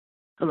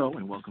Hello,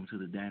 and welcome to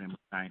the Danimer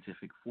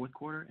Scientific fourth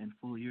quarter and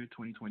full year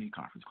 2020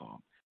 conference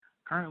call.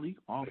 Currently,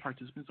 all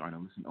participants are in a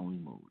listen-only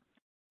mode.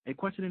 A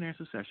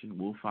question-and-answer session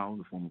will follow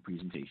the formal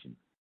presentation.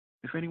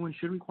 If anyone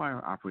should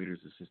require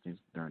operator's assistance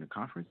during the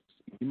conference,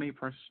 you may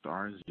press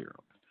star 0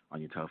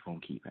 on your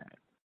telephone keypad.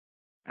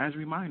 As a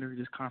reminder,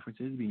 this conference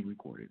is being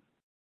recorded.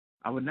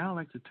 I would now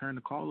like to turn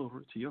the call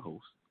over to your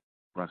host,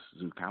 Russ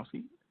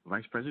Zukowski,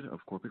 Vice President of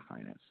Corporate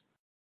Finance.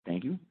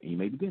 Thank you, and you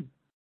may begin.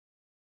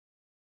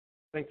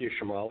 Thank you,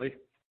 Shamali,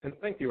 and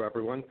thank you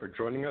everyone for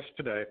joining us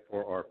today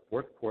for our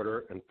fourth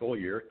quarter and full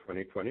year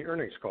 2020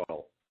 earnings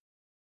call.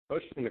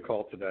 Hosting the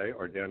call today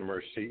are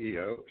Danimer's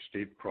CEO,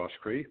 Steve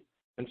Croskrey,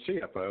 and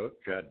CFO,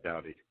 Jad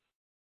Dowdy.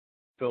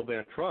 Phil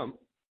Van Trump,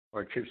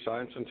 our Chief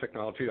Science and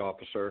Technology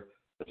Officer,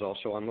 is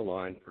also on the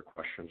line for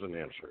questions and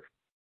answers.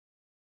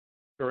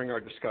 During our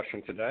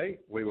discussion today,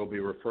 we will be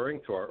referring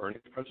to our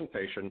earnings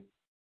presentation,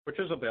 which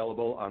is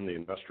available on the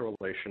Investor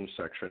Relations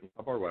section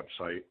of our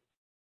website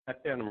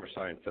at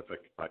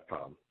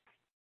danimerscientific.com.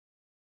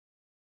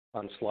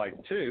 On slide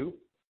 2,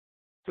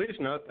 please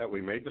note that we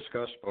may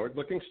discuss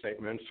forward-looking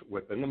statements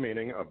within the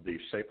meaning of the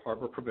Safe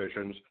Harbor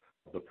provisions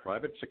of the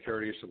Private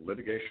Securities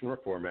Litigation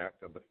Reform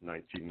Act of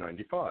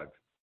 1995.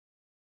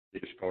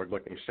 These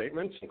forward-looking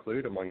statements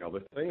include, among other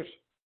things,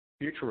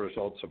 future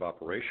results of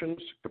operations,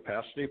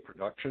 capacity,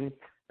 production,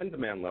 and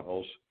demand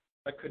levels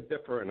that could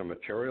differ in a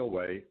material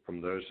way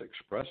from those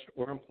expressed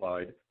or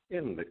implied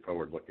in the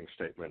forward-looking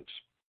statements.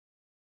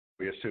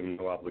 We assume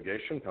no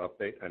obligation to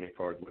update any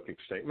forward-looking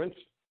statements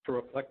to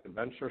reflect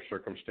events or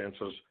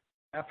circumstances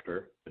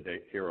after the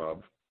date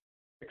hereof,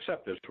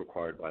 except as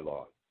required by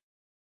law.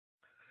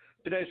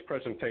 Today's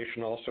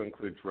presentation also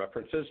includes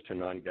references to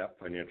non-GAAP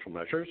financial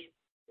measures.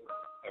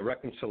 A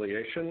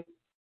reconciliation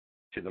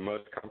to the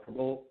most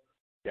comparable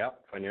GAAP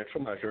financial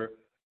measure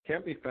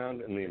can be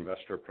found in the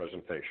investor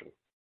presentation.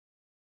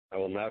 I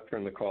will now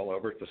turn the call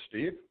over to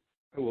Steve,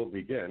 who will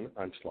begin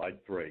on slide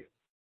 3.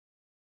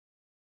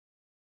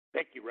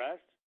 Thank you, Russ.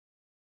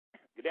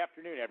 Good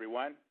afternoon,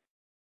 everyone.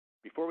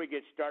 Before we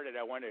get started,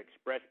 I want to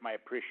express my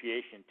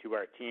appreciation to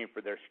our team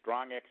for their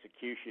strong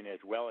execution as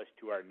well as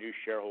to our new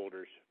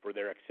shareholders for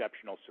their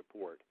exceptional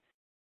support.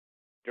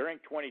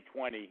 During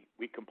 2020,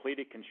 we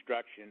completed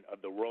construction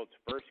of the world's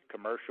first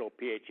commercial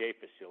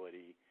PHA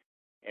facility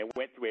and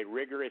went through a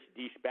rigorous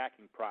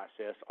de-SPACing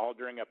process all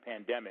during a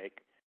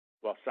pandemic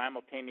while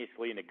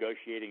simultaneously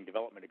negotiating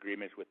development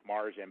agreements with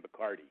Mars and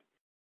Bacardi.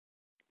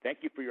 Thank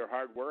you for your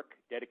hard work,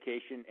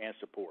 dedication, and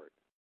support.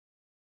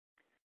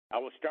 I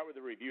will start with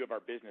a review of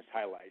our business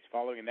highlights.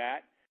 Following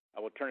that,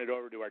 I will turn it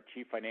over to our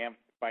Chief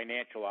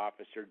Financial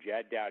Officer,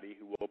 Jad Dowdy,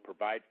 who will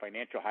provide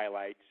financial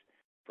highlights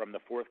from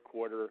the fourth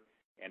quarter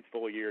and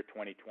full year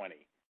 2020.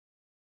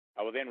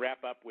 I will then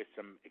wrap up with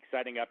some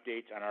exciting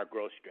updates on our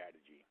growth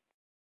strategy.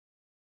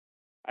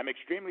 I'm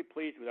extremely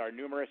pleased with our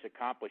numerous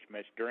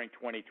accomplishments during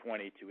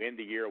 2020 to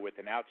end the year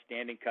with an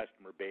outstanding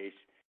customer base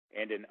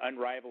and an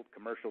unrivaled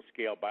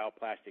commercial-scale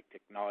bioplastic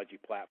technology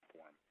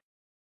platform.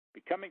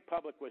 Becoming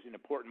public was an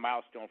important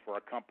milestone for our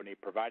company,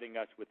 providing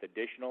us with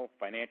additional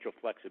financial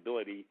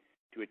flexibility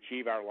to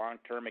achieve our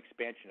long-term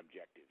expansion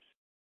objectives.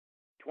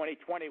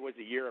 2020 was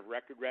a year of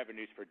record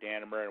revenues for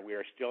Danimer, and we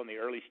are still in the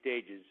early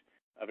stages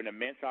of an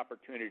immense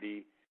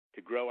opportunity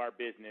to grow our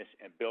business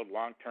and build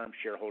long-term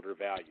shareholder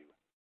value.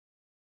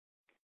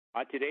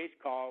 On today's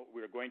call,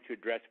 we are going to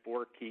address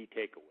 4 key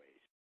takeaways.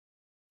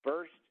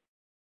 First,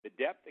 the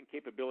depth and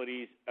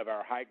capabilities of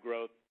our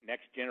high-growth,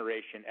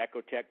 next-generation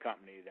Ecotech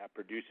company that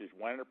produces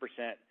 100%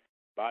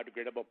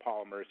 biodegradable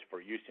polymers for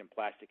use in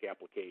plastic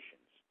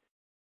applications.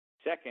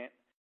 Second,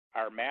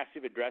 our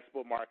massive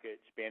addressable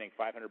market spanning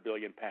 500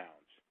 billion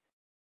pounds.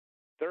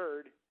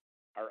 Third,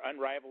 our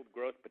unrivaled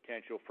growth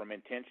potential from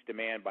intense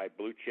demand by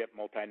blue-chip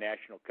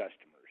multinational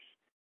customers.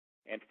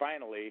 And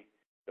finally,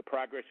 the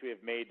progress we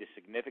have made to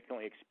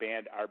significantly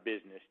expand our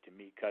business to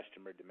meet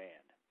customer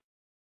demand.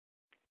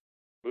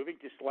 Moving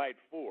to slide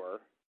 4,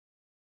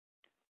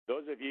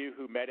 those of you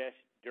who met us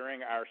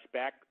during our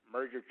SPAC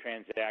merger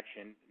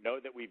transaction know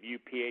that we view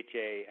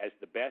PHA as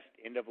the best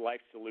end-of-life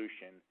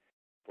solution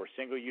for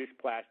single-use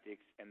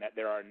plastics and that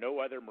there are no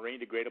other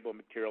marine-degradable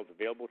materials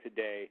available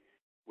today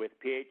with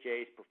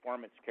PHA's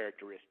performance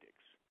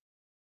characteristics.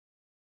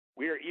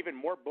 We are even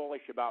more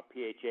bullish about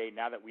PHA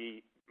now that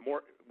we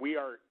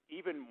are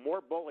even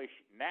more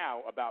bullish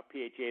now about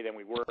PHA than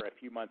we were a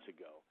few months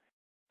ago.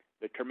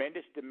 The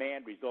tremendous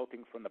demand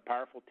resulting from the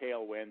powerful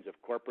tailwinds of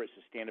corporate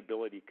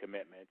sustainability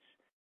commitments,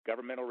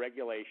 governmental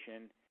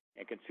regulation,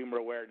 and consumer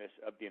awareness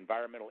of the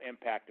environmental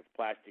impact of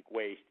plastic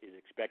waste is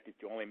expected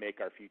to only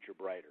make our future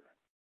brighter.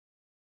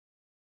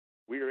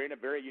 We are in a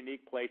very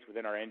unique place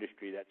within our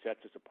industry that sets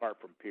us apart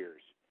from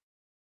peers.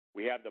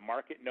 We have the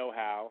market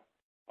know-how,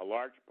 a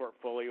large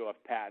portfolio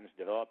of patents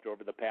developed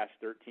over the past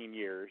 13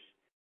 years,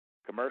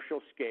 commercial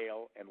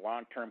scale, and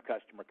long-term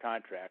customer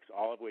contracts,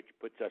 all of which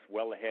puts us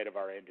well ahead of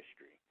our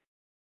industry.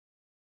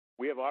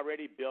 We have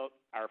already built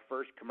our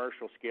first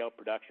commercial scale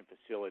production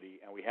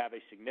facility, and we have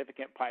a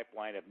significant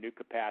pipeline of new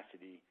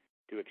capacity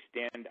to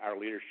extend our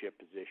leadership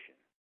position.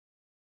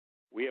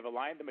 We have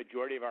aligned the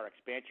majority of our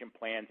expansion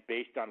plans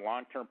based on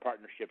long-term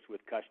partnerships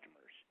with customers.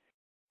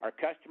 Our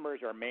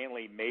customers are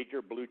mainly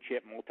major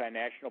blue-chip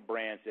multinational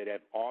brands that have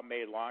all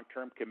made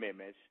long-term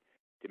commitments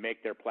to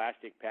make their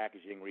plastic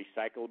packaging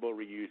recyclable,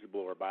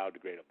 reusable, or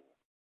biodegradable.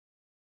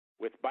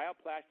 With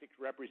bioplastics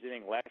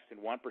representing less than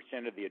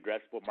 1% of the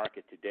addressable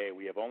market today,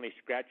 we have only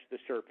scratched the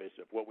surface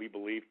of what we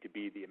believe to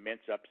be the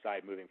immense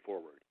upside moving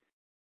forward.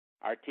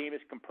 Our team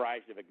is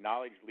comprised of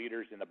acknowledged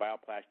leaders in the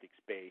bioplastic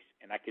space,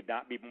 and I could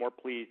not be more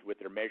pleased with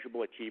their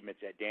measurable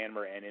achievements at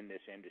Danimer and in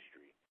this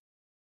industry.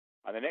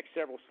 On the next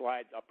several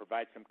slides, I'll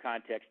provide some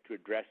context to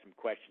address some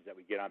questions that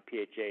we get on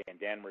PHA and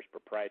Danimer's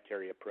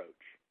proprietary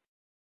approach.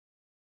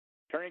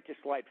 Turning to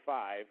slide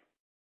 5,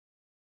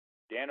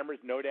 Danimer's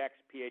Nodax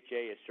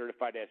PHA is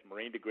certified as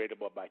marine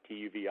degradable by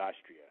TÜV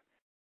Austria.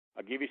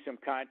 I'll give you some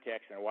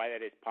context on why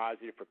that is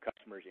positive for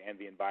customers and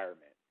the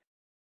environment.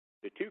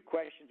 The two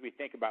questions we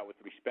think about with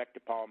respect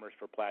to polymers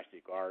for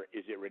plastic are,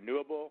 is it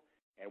renewable,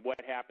 and what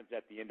happens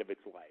at the end of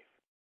its life?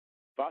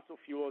 Fossil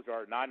fuels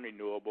are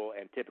non-renewable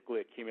and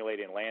typically accumulate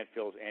in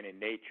landfills and in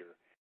nature.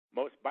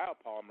 Most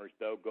biopolymers,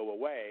 though, go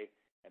away,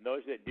 and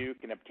those that do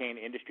can obtain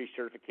industry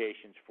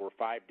certifications for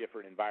 5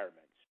 different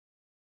environments.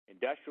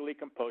 Industrially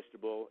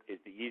compostable is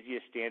the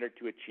easiest standard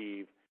to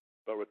achieve,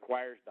 but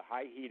requires the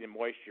high heat and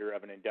moisture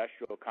of an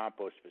industrial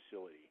compost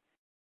facility.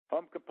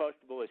 Home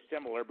compostable is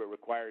similar, but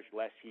requires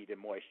less heat and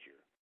moisture.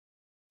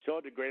 Soil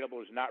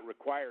degradable does not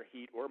require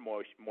heat or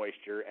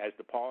moisture, as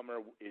the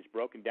polymer is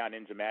broken down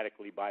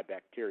enzymatically by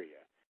bacteria.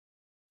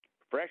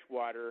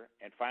 Freshwater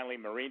and finally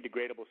marine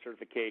degradable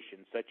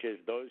certifications, such as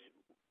those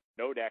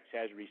Nodax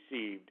has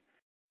received,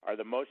 are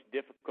the most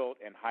difficult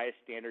and highest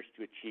standards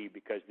to achieve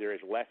because there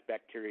is less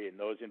bacteria in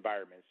those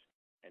environments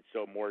and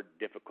so more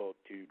difficult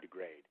to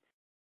degrade.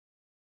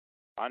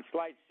 On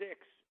slide 6,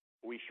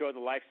 we show the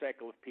life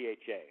cycle of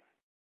PHA.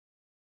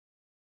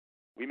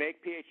 We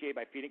make PHA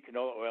by feeding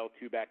canola oil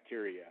to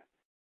bacteria.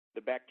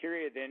 The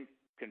bacteria then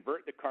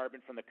convert the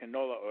carbon from the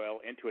canola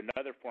oil into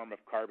another form of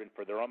carbon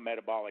for their own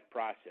metabolic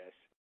process.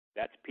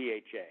 That's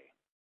PHA.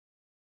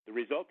 The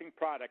resulting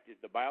product is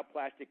the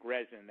bioplastic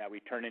resin that we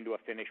turn into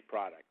a finished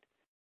product.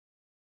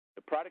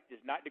 The product is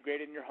not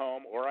degraded in your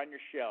home or on your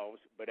shelves,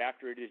 but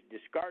after it is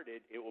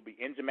discarded, it will be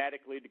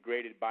enzymatically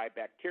degraded by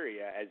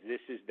bacteria, as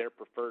this is their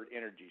preferred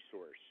energy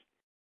source.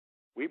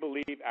 We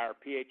believe our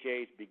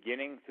PHA's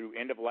beginning through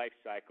end-of-life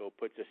cycle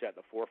puts us at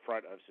the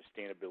forefront of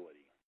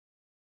sustainability.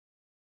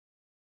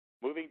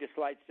 Moving to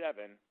slide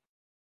 7,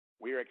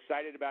 we are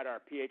excited about our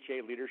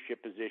PHA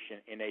leadership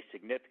position in a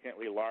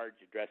significantly large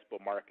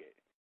addressable market.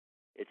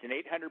 It's an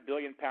 800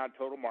 billion pound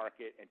total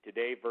market, and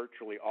today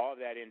virtually all of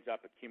that ends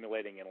up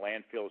accumulating in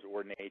landfills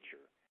or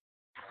nature.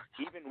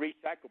 Even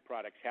recycled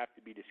products have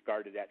to be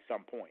discarded at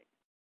some point.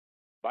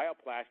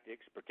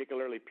 Bioplastics,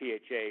 particularly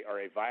PHA, are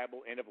a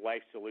viable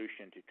end-of-life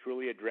solution to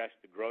truly address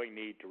the growing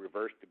need to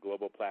reverse the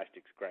global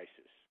plastics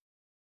crisis.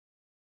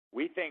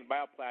 We think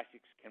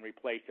bioplastics can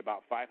replace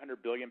about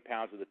 500 billion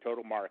pounds of the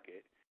total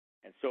market,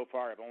 and so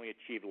far have only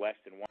achieved less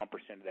than 1%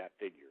 of that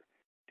figure.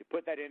 To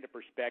put that into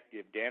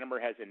perspective, Danimer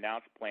has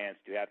announced plans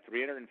to have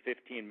 315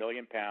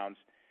 million pounds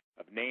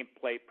of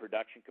nameplate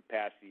production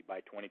capacity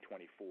by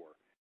 2024.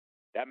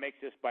 That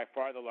makes us by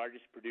far the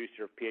largest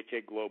producer of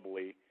PHA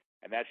globally,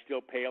 and that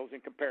still pales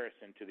in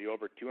comparison to the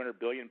over 200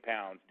 billion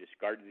pounds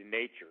discarded in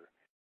nature,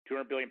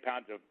 200 billion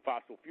pounds of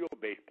fossil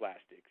fuel-based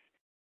plastics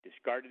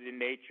discarded in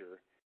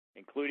nature,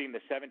 including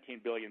the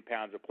 17 billion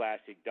pounds of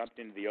plastic dumped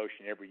into the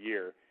ocean every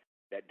year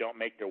that don't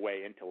make their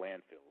way into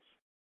landfills.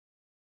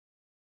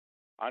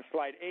 On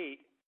slide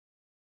 8,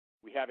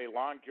 we have a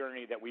long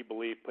journey that we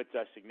believe puts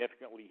us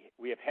significantly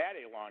ahead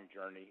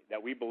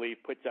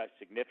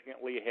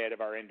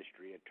of our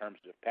industry in terms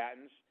of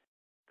patents,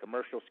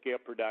 commercial scale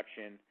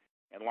production,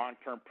 and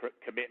long-term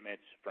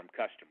commitments from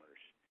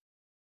customers.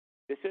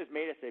 This has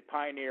made us a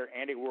pioneer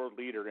and a world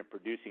leader in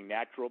producing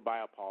natural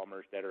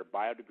biopolymers that are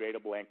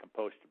biodegradable and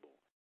compostable.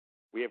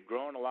 We have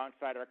grown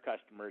alongside our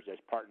customers as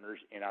partners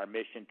in our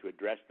mission to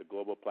address the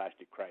global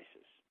plastic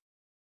crisis.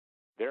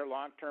 Their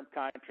long-term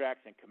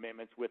contracts and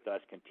commitments with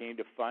us continue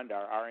to fund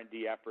our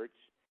R&D efforts,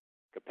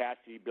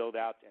 capacity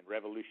build-outs, and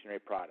revolutionary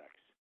products.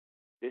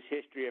 This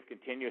history of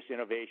continuous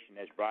innovation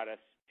has brought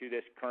us to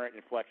this current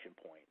inflection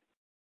point.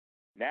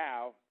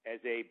 Now, as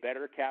a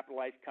better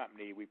capitalized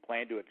company, we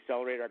plan to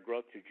accelerate our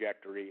growth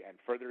trajectory and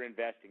further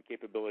invest in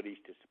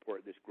capabilities to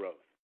support this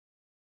growth.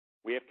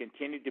 We have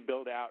continued to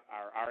build out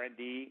our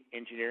R&D,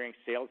 engineering,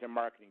 sales, and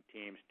marketing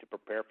teams to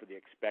prepare for the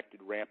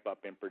expected ramp-up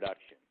in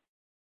production.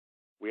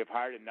 We have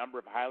hired a number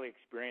of highly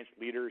experienced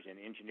leaders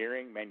in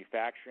engineering,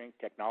 manufacturing,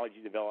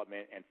 technology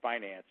development, and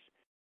finance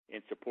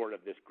in support of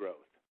this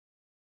growth.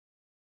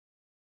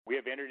 We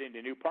have entered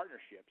into new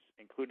partnerships,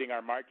 including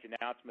our March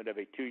announcement of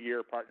a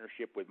 2-year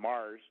partnership with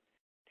Mars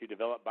to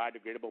develop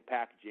biodegradable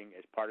packaging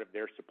as part of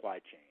their supply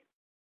chain.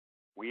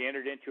 We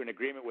entered into an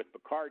agreement with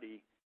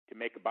Bacardi to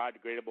make a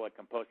biodegradable and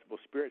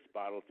compostable spirits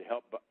bottle to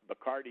help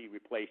Bacardi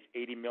replace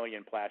 80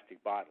 million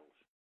plastic bottles.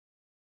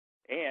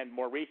 And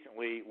more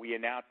recently, we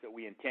announced that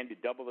we intend to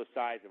double the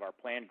size of our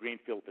planned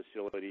greenfield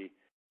facility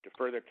to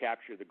further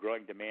capture the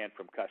growing demand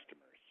from customers.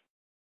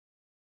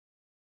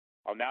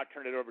 I'll now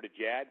turn it over to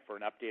Jad for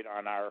an update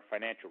on our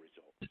financial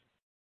results.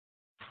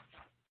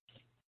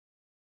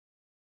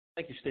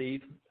 Thank you,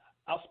 Steve.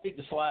 I'll speak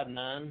to slide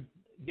 9.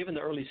 Given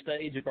the early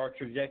stage of our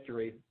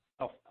trajectory,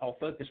 I'll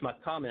focus my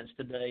comments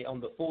today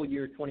on the full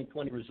year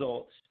 2020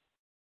 results,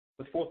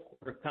 with fourth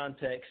quarter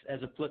context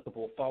as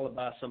applicable, followed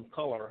by some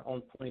color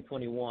on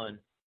 2021.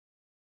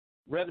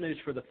 Revenues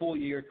for the full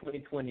year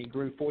 2020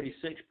 grew 46%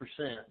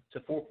 to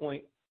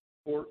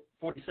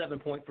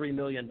 $47.3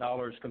 million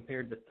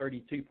compared to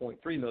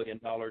 $32.3 million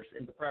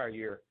in the prior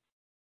year.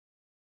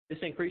 This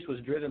increase was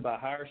driven by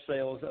higher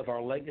sales of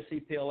our legacy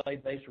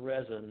PLA-based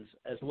resins,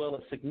 as well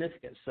as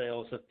significant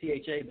sales of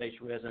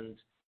PHA-based resins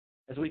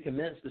as we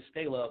commenced the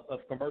scale-up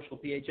of commercial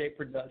PHA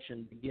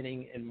production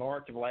beginning in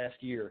March of last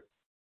year.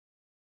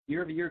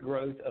 Year-over-year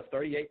growth of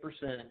 38%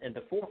 in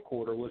the fourth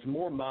quarter was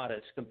more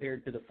modest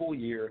compared to the full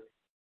year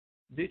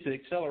due to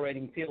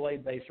accelerating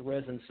PLA-based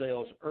resin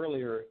sales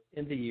earlier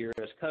in the year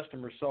as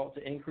customers sought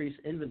to increase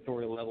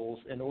inventory levels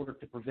in order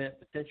to prevent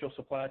potential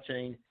supply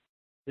chain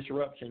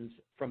disruptions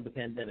from the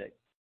pandemic.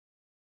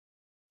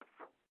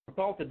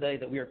 Recall today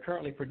that we are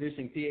currently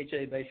producing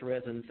PHA-based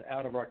resins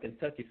out of our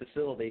Kentucky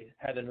facility,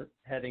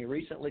 having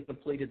recently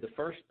completed the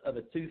first of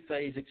a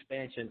 2-phase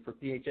expansion for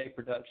PHA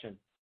production.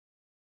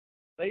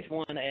 Phase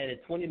 1 added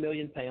 20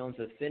 million pounds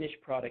of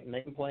finished product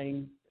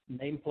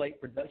nameplate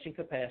production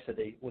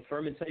capacity, with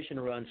fermentation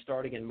runs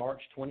starting in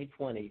March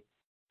 2020,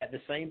 at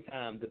the same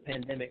time the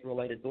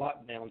pandemic-related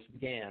lockdowns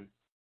began.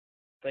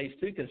 Phase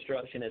 2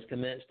 construction has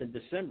commenced in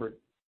December.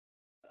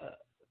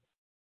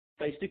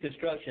 Phase 2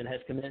 construction has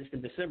commenced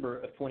in December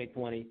of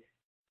 2020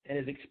 and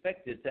is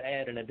expected to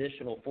add an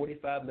additional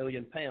 45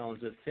 million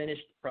pounds of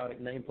finished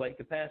product nameplate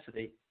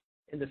capacity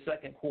in the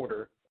second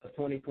quarter of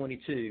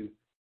 2022,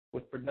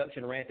 with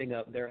production ramping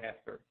up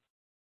thereafter.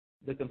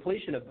 The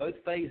completion of both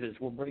phases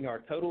will bring our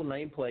total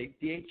nameplate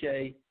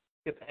PHA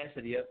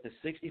capacity up to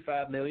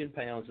 65 million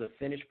pounds of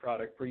finished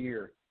product per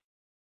year.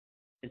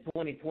 In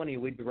 2020,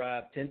 we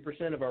derived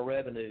 10% of our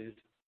revenues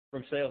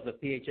from sales of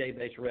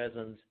PHA-based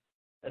resins,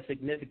 a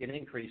significant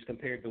increase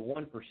compared to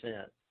 1%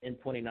 in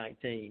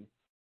 2019.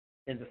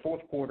 In the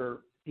fourth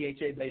quarter,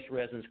 PHA-based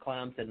resins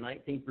climbed to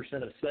 19%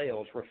 of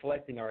sales,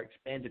 reflecting our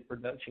expanded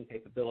production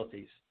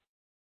capabilities.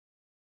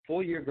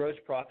 Full-year gross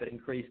profit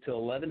increased to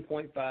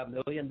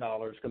 $11.5 million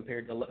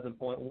compared to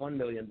 $11.1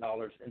 million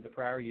in the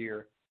prior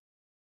year.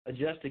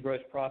 Adjusted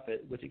gross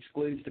profit, which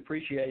excludes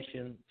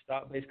depreciation,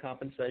 stock-based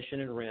compensation,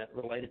 and rent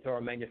related to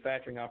our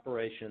manufacturing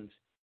operations,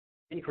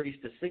 increased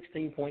to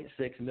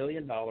 $16.6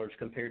 million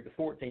compared to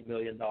 $14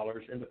 million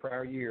in the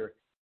prior year,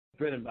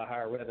 driven by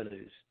higher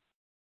revenues.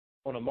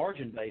 On a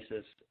margin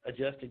basis,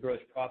 adjusted gross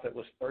profit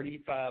was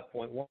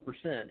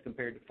 35.1%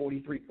 compared to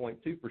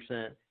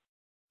 43.2%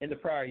 in the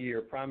prior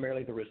year,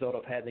 primarily the result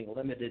of having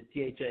limited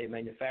PHA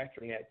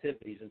manufacturing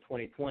activities in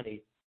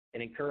 2020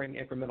 and incurring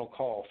incremental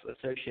costs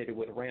associated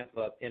with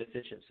ramp-up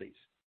inefficiencies.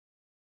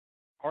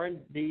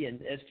 R&D and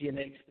SG&A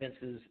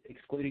expenses,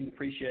 excluding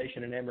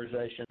depreciation and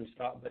amortization,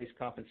 stock-based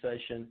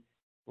compensation,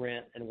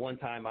 rent, and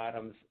one-time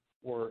items,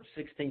 were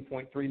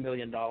 $16.3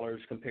 million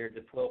compared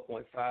to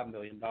 $12.5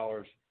 million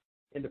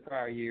in the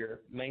prior year,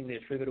 mainly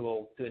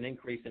attributable to an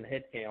increase in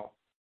headcount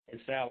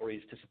and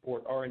salaries to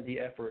support R&D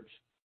efforts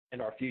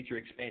and our future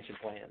expansion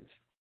plans.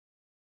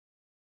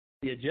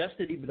 The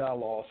adjusted EBITDA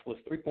loss was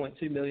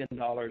 $3.2 million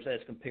as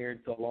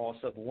compared to a loss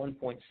of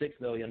 $1.6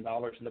 million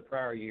in the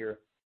prior year,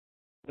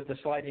 with a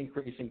slight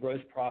increase in gross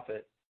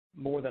profit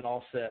more than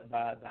offset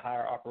by the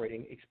higher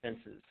operating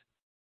expenses.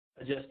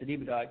 Adjusted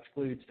EBITDA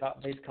excludes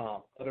stock-based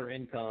comp, other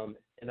income,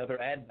 and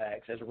other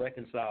add-backs as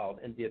reconciled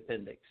in the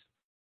appendix.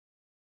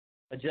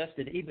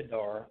 Adjusted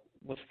EBITDA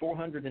was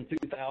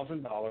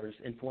 $402,000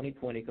 in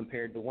 2020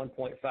 compared to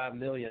 $1.5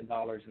 million in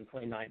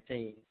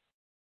 2019.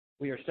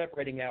 We are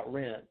separating out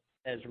rent,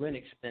 as rent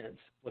expense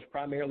was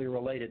primarily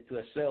related to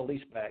a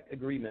sale-leaseback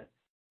agreement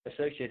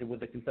associated with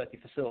the Kentucky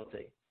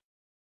facility.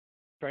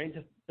 Turning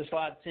to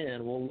slide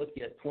 10, we'll look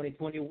at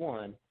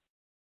 2021.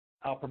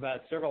 I'll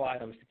provide several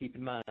items to keep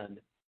in mind.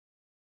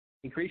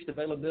 Increased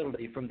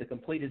availability from the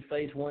completed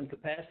Phase 1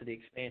 capacity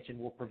expansion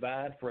will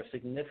provide for a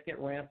significant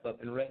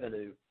ramp-up in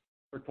revenue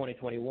for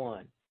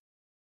 2021.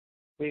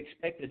 We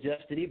expect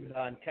adjusted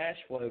EBITDA and cash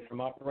flow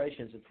from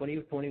operations in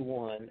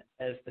 2021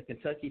 as the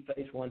Kentucky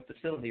Phase 1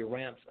 facility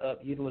ramps up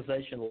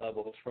utilization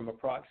levels from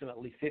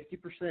approximately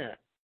 50%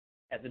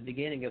 at the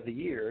beginning of the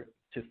year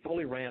to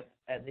fully ramp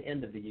at the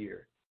end of the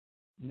year.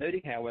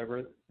 Noting,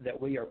 however, that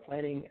we are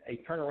planning a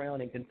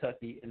turnaround in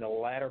Kentucky in the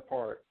latter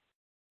part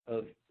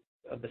of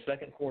the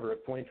second quarter of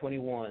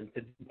 2021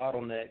 to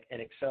bottleneck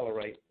and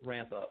accelerate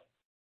ramp-up.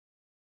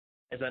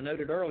 As I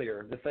noted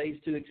earlier, the Phase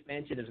 2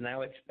 expansion is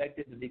now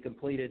expected to be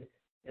completed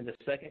in the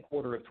second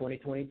quarter of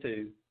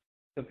 2022,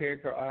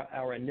 compared to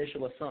our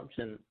initial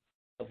assumption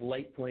of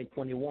late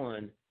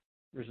 2021,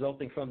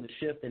 resulting from the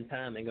shift in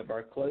timing of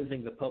our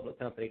closing the public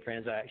company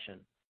transaction.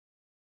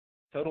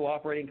 Total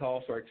operating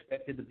costs are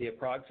expected to be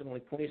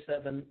approximately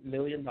 $27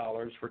 million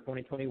for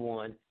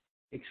 2021,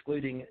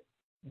 excluding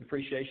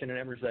depreciation and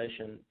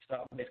amortization,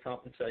 stock-based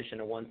compensation,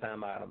 and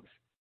one-time items.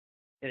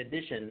 In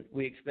addition,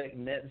 we expect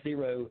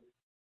zero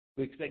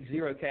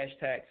cash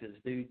taxes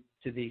due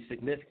to the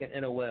significant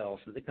NOLs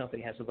that the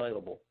company has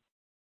available.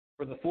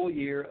 For the full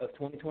year of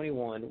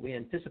 2021, we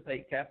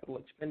anticipate capital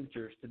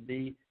expenditures to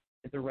be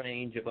in the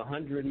range of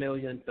 $100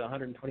 million to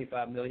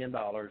 $125 million,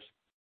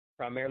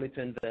 primarily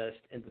to invest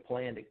in the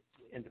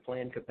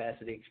planned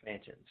capacity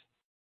expansions.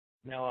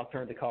 Now I'll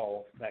turn the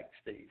call back to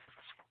Steve.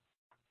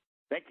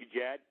 Thank you,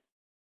 Jad.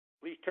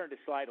 Please turn to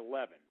slide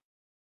 11.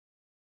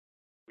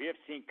 We have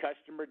seen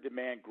customer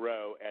demand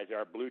grow as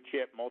our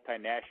blue-chip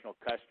multinational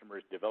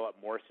customers develop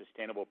more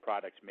sustainable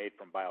products made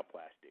from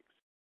bioplastics.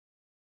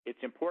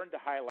 It's important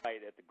to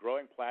highlight that the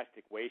growing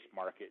plastic waste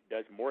market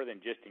does more than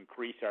just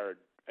increase our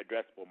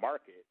addressable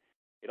market.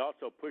 It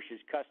also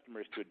pushes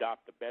customers to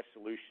adopt the best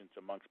solutions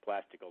amongst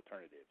plastic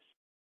alternatives.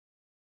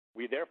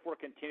 We therefore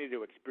continue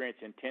to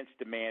experience intense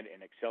demand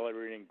and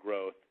accelerating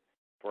growth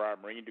for our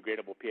marine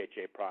degradable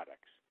PHA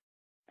products.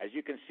 As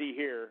you can see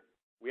here,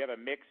 we have a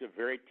mix of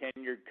very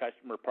tenured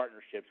customer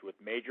partnerships with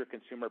major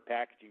consumer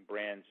packaging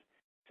brands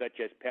such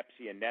as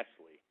Pepsi and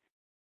Nestle.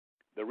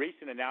 The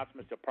recent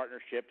announcements of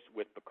partnerships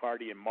with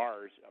Bacardi and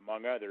Mars,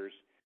 among others,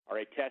 are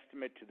a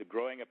testament to the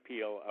growing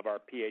appeal of our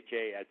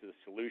PHA as a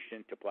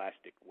solution to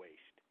plastic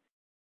waste.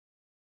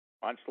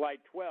 On slide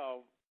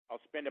 12,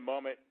 I'll spend a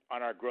moment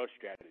on our growth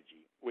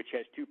strategy, which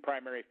has two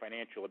primary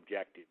financial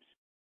objectives: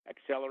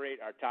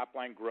 accelerate our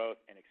top-line growth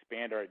and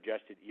expand our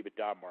adjusted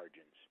EBITDA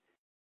margins.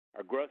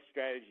 Our growth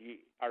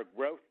strategy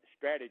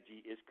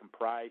is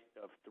comprised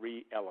of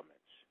three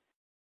elements.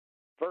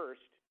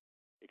 First,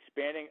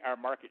 expanding our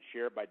market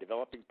share by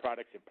developing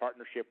products in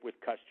partnership with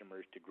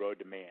customers to grow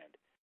demand.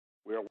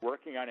 We are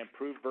working on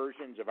improved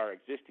versions of our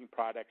existing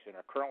products and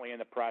are currently in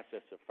the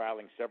process of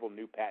filing several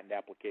new patent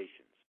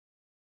applications.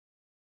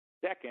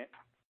 Second,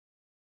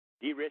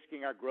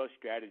 de-risking our growth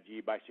strategy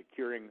by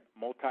securing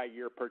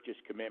multi-year purchase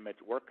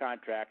commitments or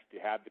contracts to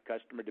have the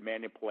customer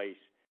demand in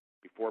place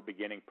before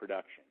beginning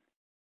production.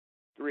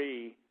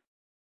 Three,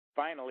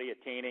 finally,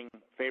 attaining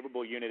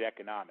favorable unit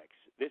economics.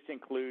 This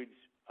includes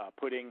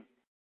putting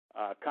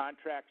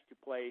contracts to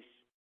place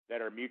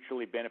that are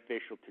mutually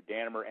beneficial to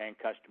Danimer and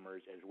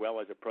customers, as well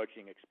as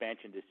approaching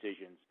expansion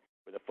decisions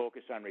with a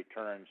focus on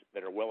returns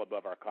that are well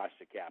above our cost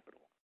of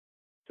capital.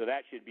 So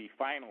that should be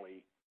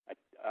finally,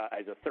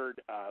 as a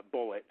third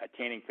bullet,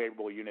 attaining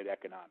favorable unit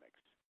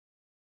economics.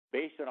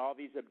 Based on all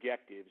these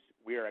objectives,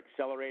 we are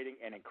accelerating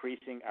and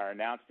increasing our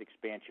announced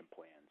expansion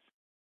plans.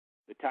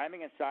 The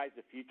timing and size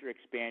of future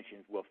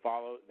expansions will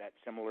follow that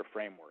similar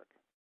framework.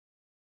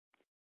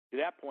 To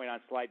that point,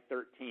 on slide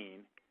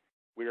 13,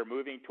 we are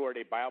moving toward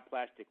a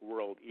bioplastic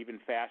world even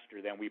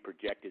faster than we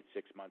projected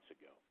 6 months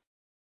ago.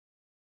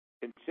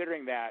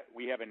 Considering that,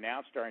 we have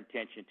announced our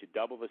intention to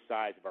double the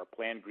size of our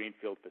planned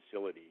greenfield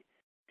facility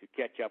to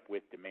catch up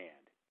with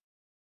demand.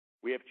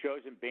 We have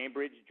chosen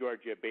Bainbridge,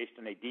 Georgia, based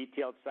on a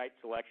detailed site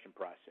selection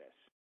process.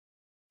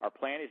 Our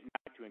plan is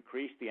now to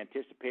increase the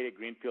anticipated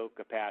greenfield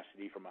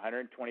capacity from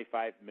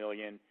 125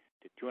 million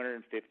to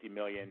 250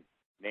 million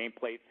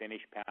nameplate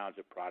finished pounds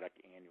of product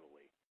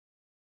annually.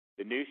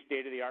 The new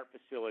state-of-the-art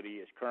facility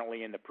is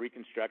currently in the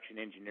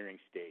pre-construction engineering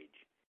stage.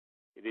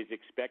 It is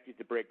expected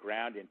to break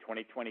ground in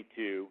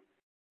 2022,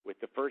 with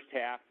the first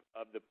half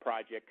of the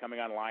project coming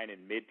online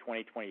in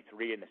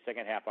mid-2023 and the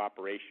second half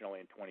operational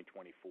in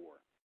 2024.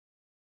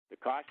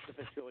 The cost of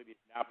the facility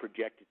is now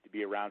projected to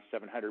be around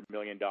 $700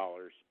 million,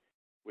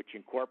 which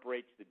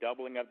incorporates the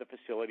doubling of the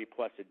facility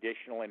plus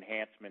additional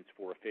enhancements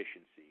for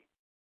efficiency.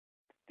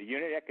 The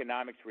unit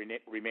economics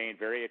remain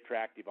very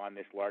attractive on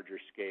this larger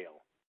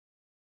scale.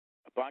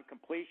 Upon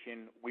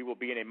completion, we will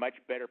be in a much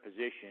better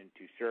position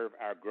to serve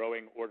our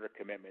growing order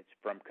commitments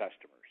from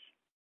customers.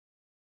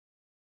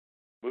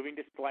 Moving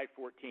to slide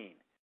 14.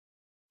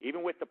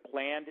 Even with the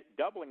planned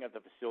doubling of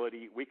the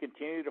facility, we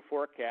continue to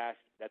forecast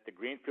that the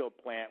greenfield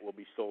plant will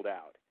be sold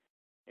out.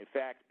 In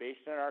fact,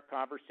 based on our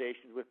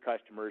conversations with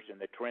customers and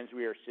the trends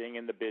we are seeing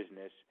in the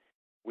business,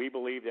 we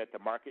believe that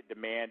the market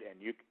demand and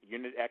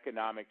unit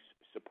economics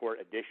support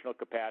additional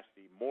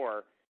capacity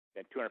more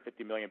than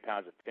 250 million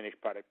pounds of finished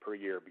product per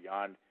year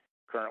beyond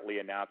currently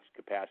announced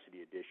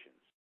capacity additions.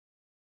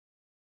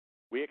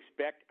 We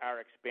expect our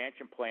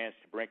expansion plans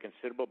to bring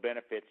considerable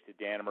benefits to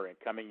Danimer in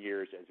coming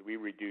years as we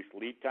reduce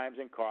lead times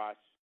and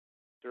costs,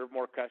 serve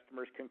more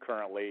customers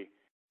concurrently,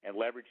 and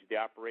leverage the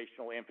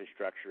operational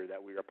infrastructure that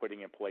we are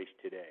putting in place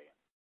today.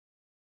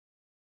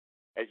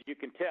 As you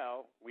can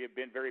tell, we have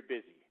been very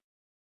busy.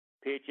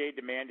 PHA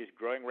demand is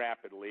growing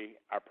rapidly,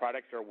 our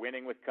products are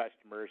winning with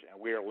customers, and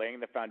we are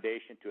laying the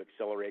foundation to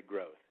accelerate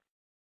growth.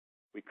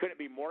 We couldn't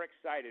be more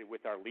excited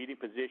with our leading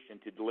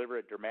position to deliver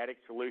a dramatic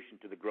solution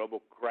to the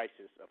global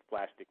crisis of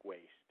plastic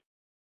waste.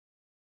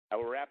 I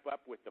will wrap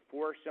up with the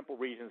 4 simple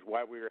reasons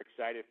why we are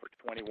excited for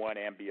 21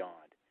 and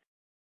beyond.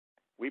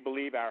 We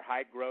believe our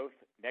high-growth,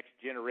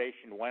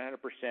 next-generation 100%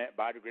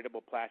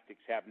 biodegradable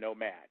plastics have no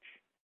match.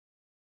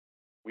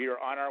 We are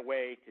on our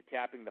way to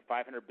tapping the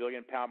 500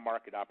 billion pound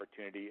market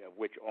opportunity, of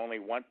which only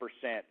 1%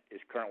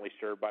 is currently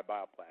served by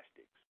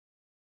bioplastics.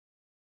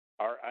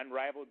 Our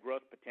unrivaled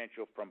growth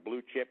potential from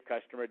blue-chip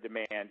customer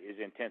demand is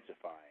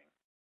intensifying.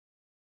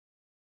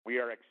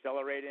 We are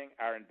accelerating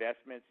our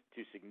investments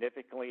to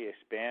significantly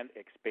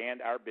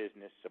expand our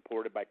business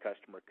supported by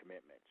customer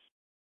commitments.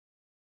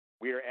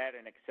 We are at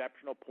an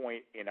exceptional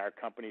point in our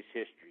company's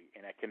history,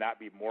 and I cannot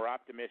be more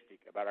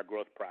optimistic about our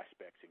growth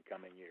prospects in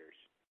coming years.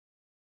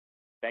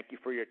 Thank you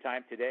for your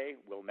time today.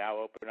 We'll now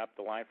open up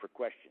the line for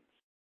questions.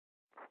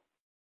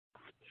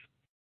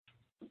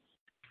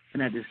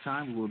 And at this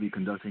time, we will be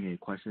conducting a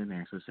question and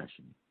answer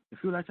session. If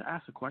you would like to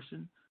ask a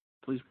question,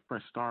 please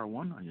press star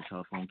 1 on your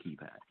telephone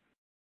keypad.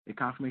 A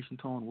confirmation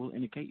tone will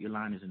indicate your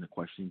line is in the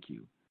question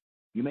queue.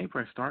 You may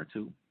press star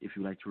 2 if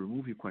you would like to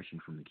remove your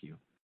question from the queue.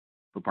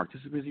 For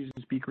participants using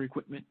speaker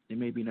equipment, it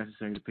may be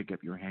necessary to pick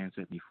up your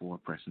handset before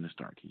pressing the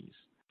star keys.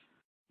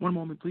 One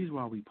moment, please,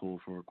 while we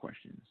pull for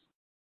questions.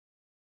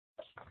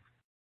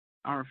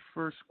 Our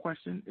first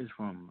question is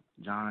from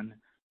John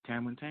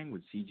Tanwanteng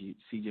with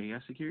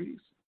CJS Securities.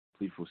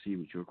 Please proceed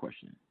with your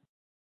question.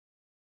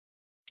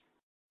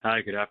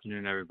 Hi, good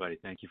afternoon, everybody.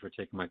 Thank you for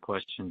taking my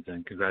questions,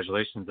 and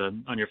congratulations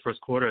on your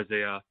first quarter as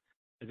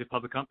a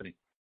public company.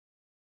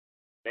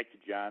 Thank you,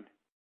 John.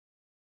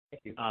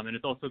 Thank you. And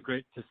it's also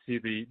great to see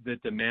the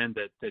demand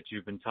that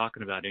you've been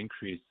talking about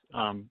increase.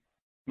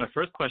 My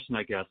first question,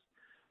 I guess,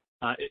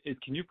 is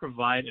can you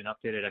provide an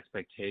updated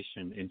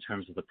expectation in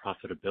terms of the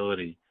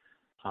profitability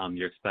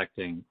you're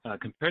expecting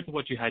compared to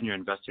what you had in your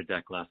investor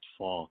deck last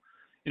fall?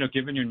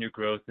 Given your new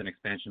growth and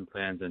expansion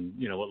plans and,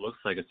 what looks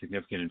like a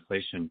significant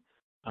inflation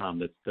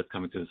that's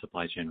coming through the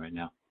supply chain right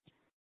now.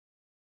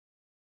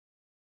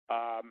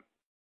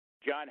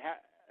 John,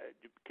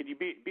 can you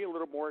be a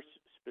little more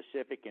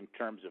specific in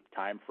terms of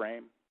time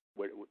frame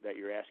that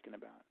you're asking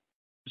about?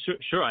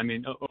 Sure. I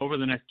mean, over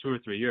the next 2 or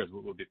 3 years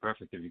would be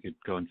perfect if you could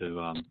go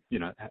into,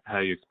 how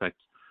you expect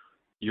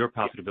your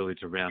profitability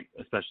to ramp,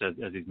 especially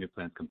as these new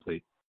plans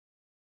complete.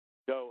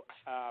 So,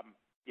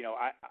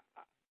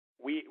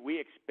 we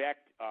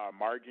expect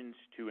margins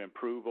to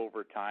improve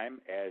over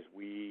time as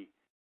we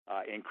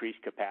increase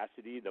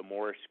capacity. The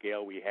more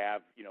scale we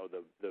have,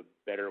 the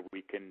better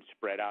we can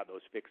spread out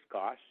those fixed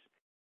costs.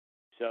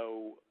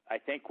 So I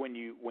think when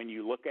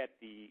you look at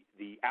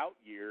the out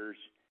years,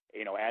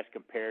 as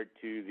compared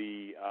to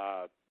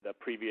the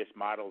previous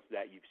models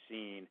that you've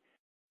seen,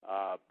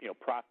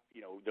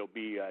 there'll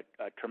be a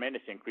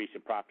tremendous increase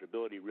in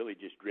profitability, really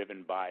just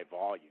driven by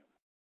volume.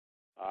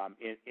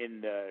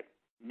 In the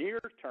near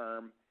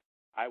term,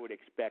 I would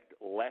expect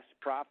less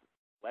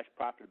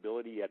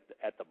profitability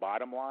at the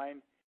bottom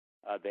line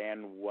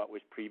than what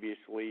was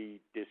previously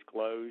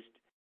disclosed,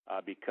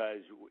 because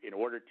in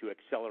order to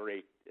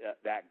accelerate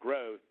that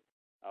growth,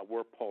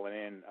 we're pulling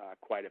in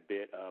quite a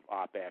bit of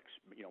OPEX,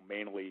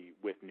 mainly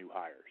with new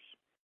hires.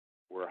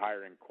 We're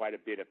hiring quite a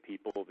bit of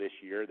people this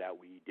year that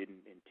we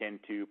didn't intend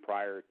to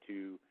prior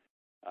to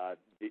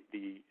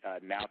the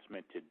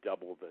announcement to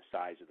double the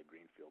size of the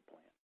Greenfield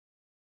plant.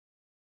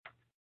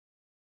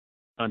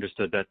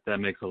 Understood. That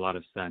makes a lot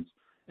of sense.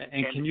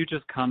 And can you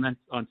just comment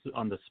on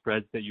the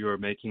spreads that you are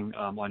making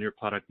on your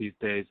product these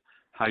days,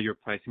 how you're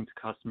pricing to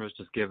customers,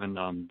 just given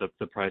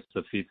the price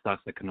of feedstocks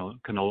like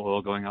canola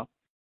oil going up?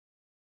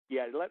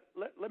 Yeah,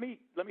 let me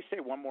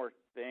say one more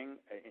thing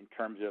in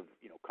terms of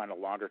kind of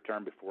longer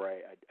term before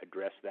I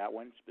address that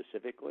one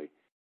specifically.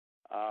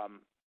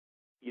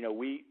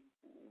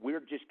 We're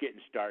just getting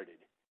started,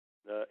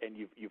 and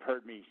you've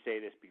heard me say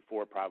this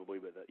before probably,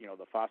 but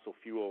the fossil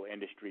fuel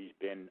industry's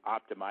been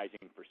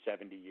optimizing for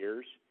 70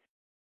 years.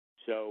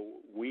 So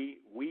we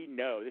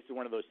know this is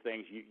one of those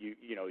things you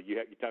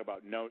talk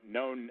about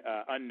known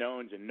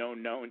unknowns and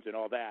known knowns and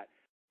all that.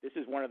 This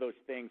is one of those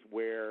things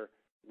where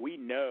we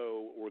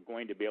know we're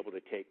going to be able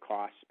to take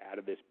costs out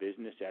of this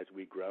business as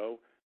we grow,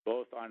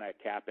 both on a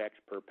CapEx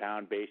per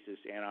pound basis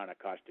and on a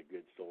cost of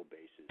goods sold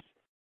basis.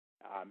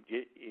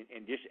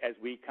 And just as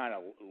we kind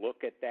of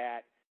look at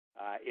that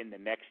in the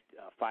next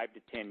 5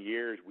 to 10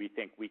 years, we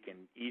think we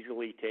can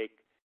easily take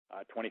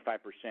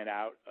 25%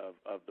 out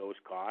of those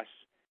costs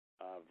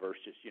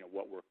versus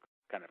what we're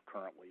kind of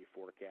currently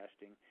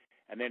forecasting.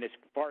 And then as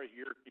far as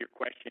your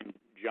question,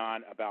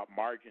 John, about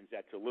margins,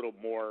 that's a little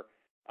more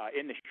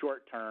in the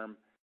short term.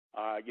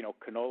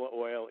 Canola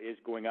oil is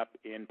going up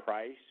in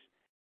price.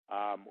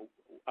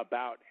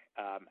 About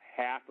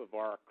half of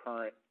our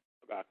current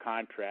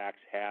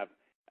contracts have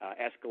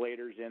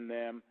escalators in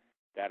them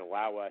that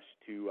allow us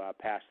to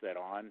pass that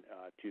on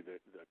to the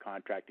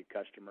contracted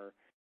customer.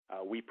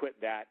 We put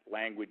that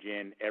language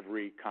in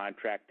every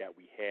contract that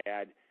we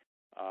had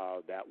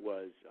that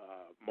was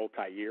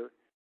multi-year.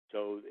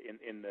 So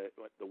in the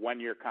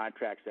 1-year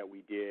contracts that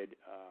we did,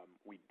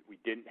 we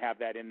didn't have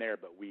that in there,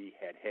 but we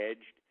had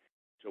hedged.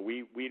 So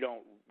we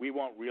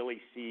won't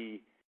really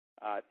see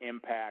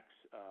impacts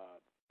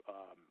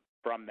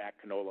from that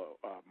canola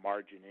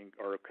margining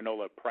or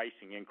canola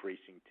pricing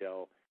increasing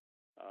till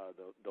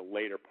the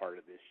later part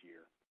of this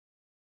year.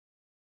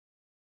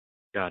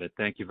 Got it.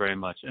 Thank you very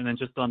much. And then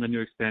just on the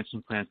new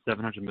expansion plan,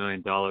 $700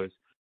 million,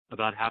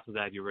 about half of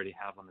that you already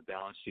have on the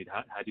balance sheet.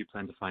 How do you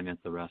plan to finance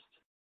the rest?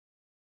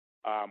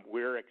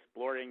 We're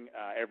exploring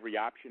every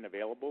option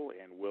available,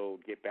 and we'll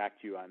get back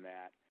to you on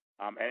that.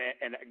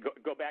 And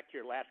go back to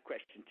your last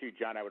question too,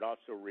 John. I would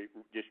also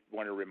just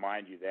want to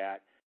remind you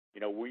that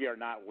we are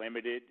not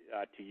limited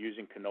to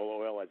using canola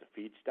oil as a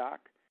feedstock,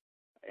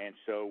 and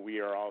so we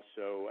are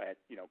also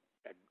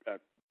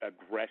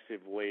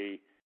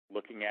aggressively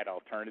looking at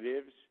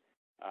alternatives,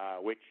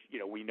 which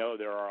we know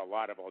there are a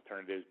lot of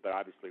alternatives, but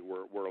obviously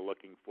we're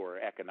looking for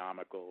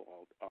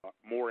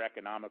more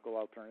economical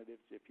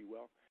alternatives, if you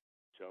will.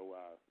 So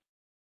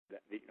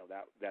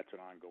that's an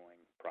ongoing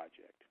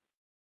project.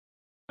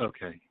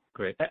 Okay,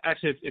 great.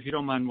 Actually, if you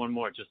don't mind, one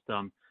more. Just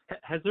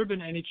has there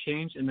been any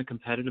change in the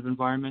competitive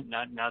environment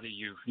now that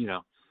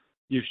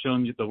you've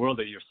shown the world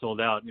that you're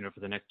sold out, for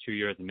the next 2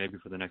 years and maybe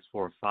for the next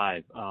 4 or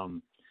 5?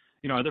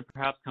 Are there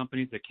perhaps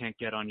companies that can't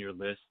get on your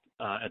list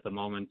at the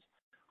moment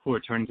who are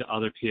turning to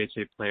other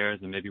PHA players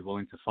and maybe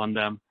willing to fund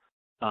them,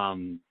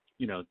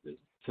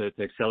 to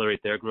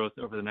accelerate their growth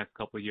over the next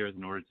couple of years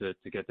in order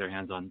to get their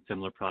hands on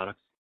similar products?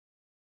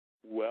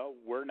 Well,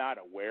 we're not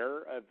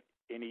aware of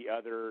any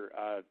other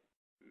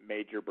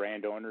major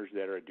brand owners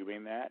that are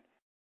doing that.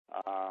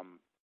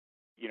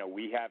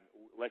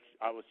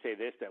 I will say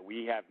this, that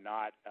we have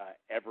not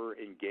ever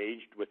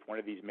engaged with one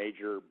of these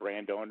major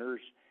brand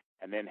owners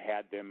and then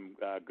had them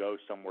go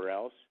somewhere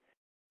else.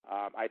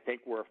 I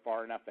think we're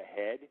far enough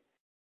ahead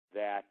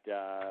that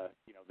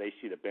they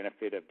see the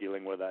benefit of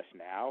dealing with us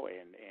now,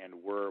 and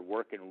we're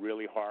working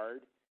really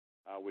hard,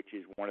 which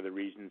is one of the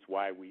reasons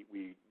why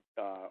we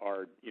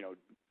are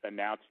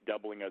announced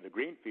doubling of the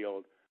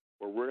greenfield.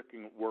 We're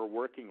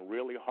working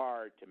really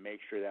hard to make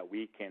sure that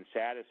we can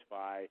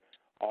satisfy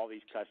all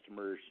these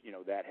customers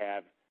that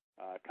have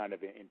kind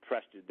of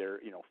entrusted their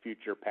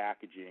future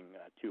packaging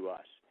to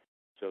us.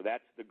 So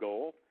that's the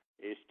goal,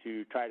 is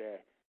to try to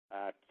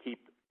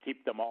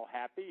keep them all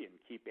happy and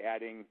keep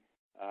adding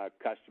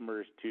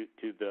customers to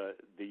the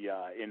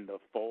in the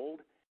fold.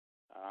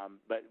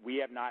 But we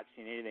have not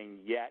seen anything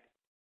yet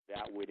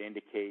that would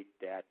indicate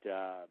that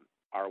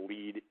our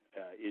lead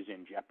is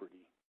in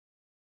jeopardy.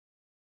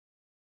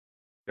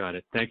 Got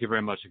it. Thank you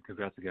very much, and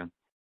congrats again.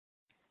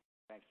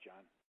 Thanks,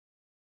 John.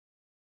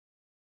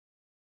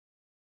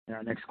 And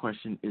our next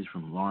question is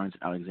from Lawrence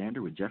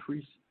Alexander with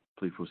Jefferies.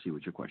 Please proceed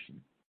with your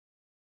question.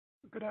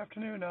 Good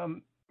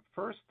afternoon.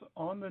 First,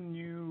 on the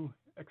new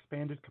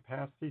expanded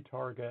capacity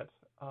target,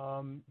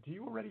 do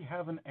you already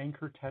have an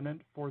anchor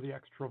tenant for the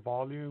extra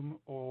volume,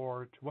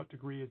 or to what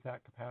degree is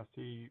that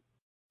capacity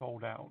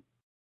sold out?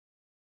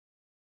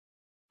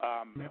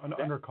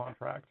 Under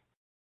contract.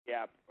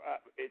 Yeah,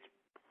 it's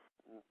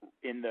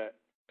in the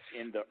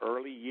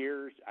early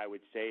years. I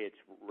would say it's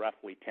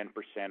roughly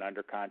 10%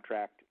 under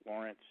contract,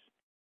 Lawrence.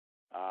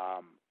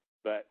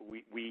 But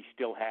we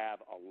still have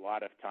a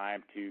lot of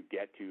time to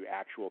get to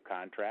actual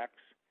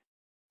contracts.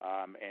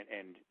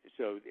 And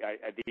so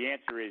the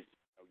answer is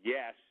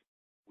yes.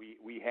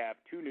 We have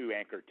 2 new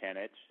anchor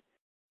tenants,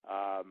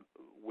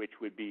 which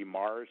would be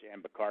Mars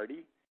and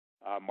Bacardi.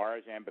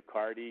 Mars and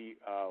Bacardi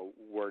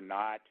were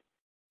not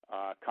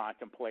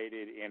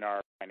contemplated in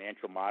our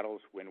financial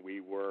models when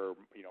we were,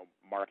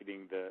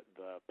 marketing the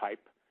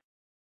pipe.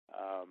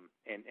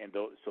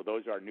 So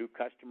those are new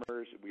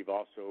customers. We've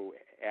also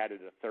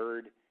added a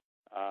third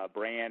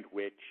brand,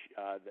 which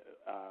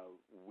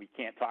we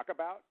can't talk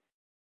about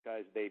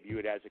because they view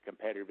it as a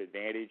competitive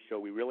advantage. So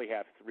we really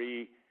have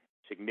 3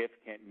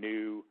 significant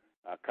new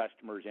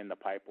customers in the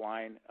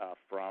pipeline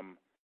from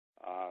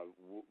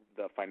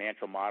the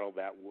financial model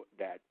that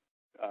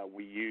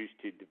we used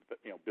to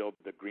build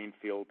the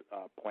greenfield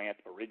plant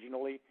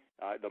originally,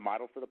 the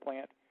model for the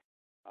plant.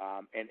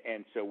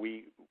 And so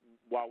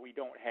while we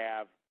don't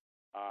have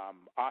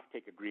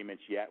offtake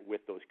agreements yet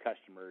with those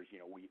customers,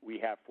 we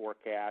have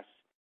forecasts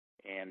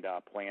and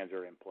plans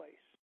are in place.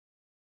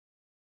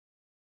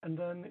 And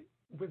then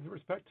with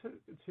respect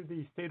to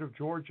the state of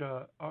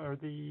Georgia,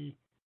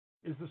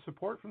 is the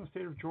support from the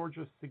state of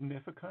Georgia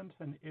significant?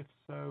 And if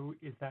so,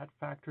 is that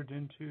factored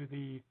into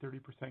the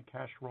 30%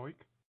 cash ROIC?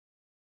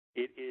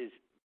 It is.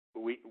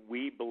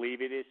 We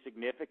believe it is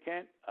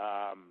significant.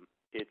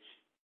 It's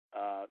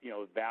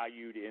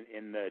valued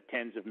in the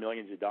tens of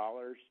millions of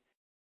dollars,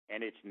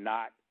 and it's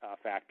not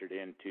factored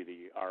into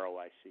the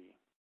ROIC.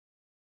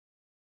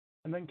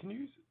 And then can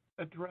you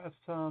address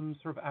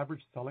sort of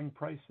average selling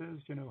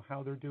prices,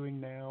 how they're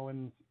doing now,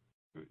 and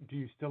do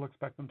you still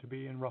expect them to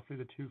be in roughly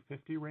the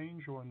 250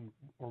 range,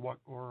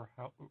 or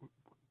how,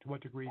 to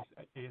what degrees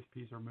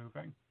ASPs are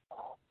moving?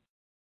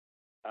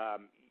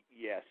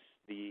 Yes,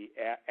 the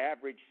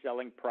average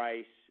selling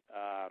price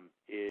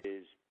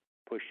is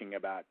pushing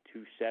about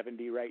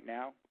 270 right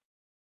now.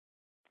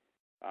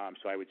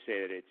 So I would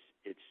say that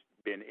it's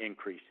been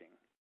increasing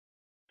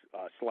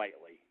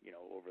slightly,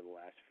 over the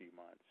last few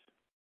months.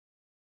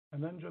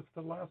 And then just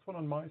the last one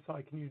on my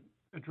side, can you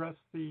address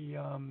the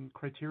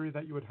criteria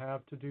that you would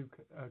have to do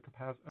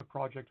a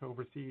project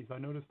overseas? I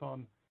noticed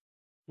on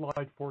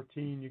slide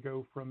 14 you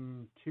go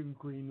from 2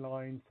 green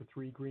lines to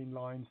 3 green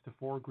lines to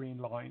 4 green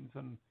lines,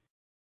 and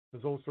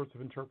there's all sorts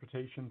of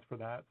interpretations for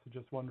that. So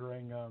just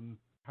wondering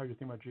how you're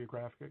thinking about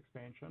geographic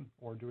expansion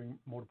or doing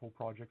multiple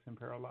projects in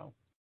parallel?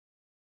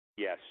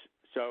 Yes.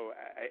 So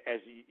as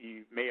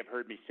you may have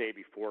heard me say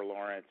before,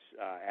 Lawrence,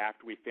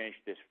 after we finish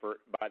this,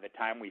 by the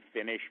time we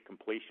finish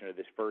completion of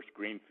this first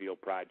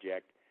greenfield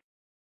project,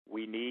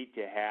 we need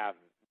to have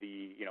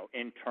the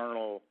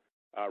internal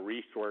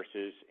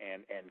resources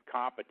and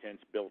competence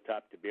built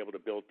up to be able to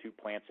build two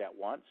plants at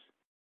once,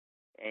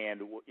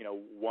 and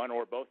one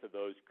or both of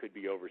those could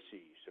be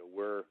overseas. So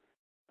we're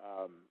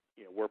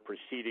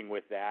proceeding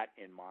with that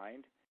in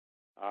mind.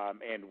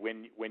 And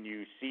when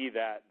you see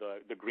that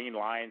the green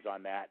lines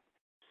on that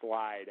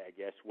slide, I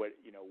guess when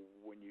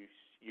you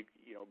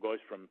goes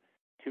from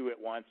 2 at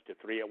once to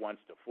 3 at once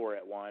to 4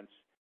 at once,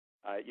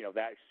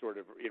 that sort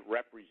of it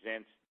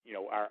represents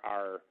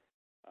our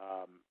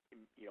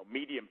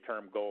medium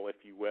term goal, if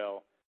you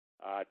will,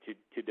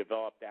 to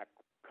develop that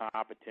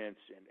competence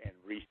and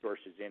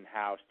resources in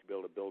house to be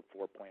able to build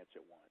 4 plants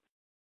at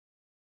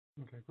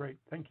once. Okay, great.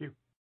 Thank you.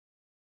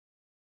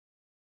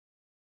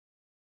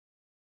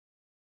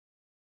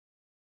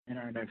 And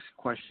our next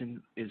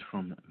question is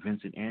from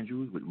Vincent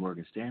Andrews with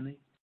Morgan Stanley.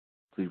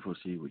 Please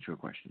proceed with your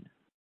question.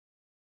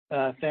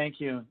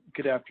 Thank you.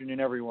 Good afternoon,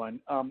 everyone.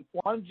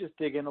 Wanted to just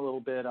dig in a little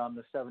bit on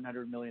the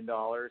 $700 million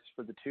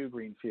for the 2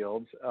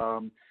 greenfields.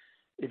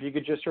 If you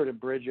could just sort of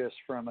bridge us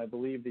from, I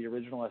believe the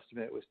original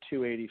estimate was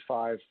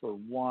 $285 for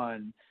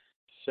one.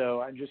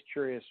 So I'm just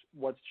curious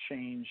what's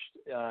changed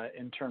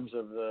in terms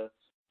of the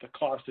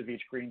cost of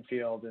each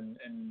greenfield, and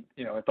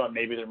I thought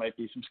maybe there might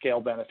be some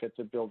scale benefits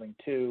of building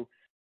 2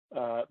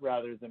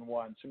 rather than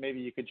 1. So maybe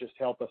you could just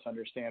help us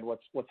understand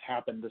what's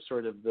happened to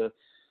sort of the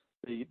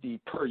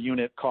per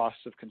unit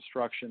costs of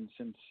construction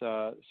since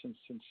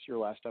your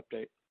last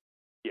update.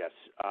 Yes.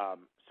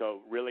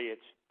 So really,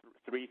 it's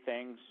 3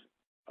 things,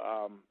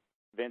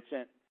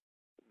 Vincent.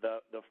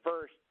 The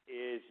first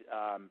is,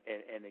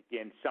 and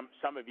again,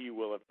 some of you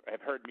will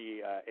have heard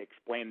me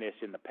explain this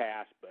in the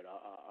past, but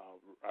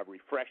a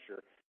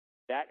refresher.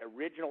 That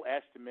original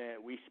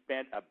estimate we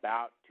spent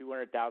about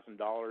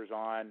 $200,000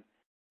 on.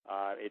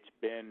 It's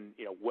been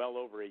well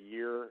over a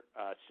year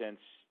since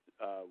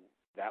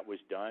that was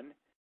done,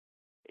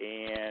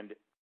 and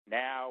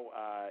now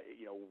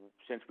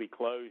since we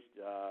closed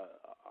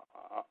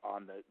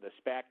on the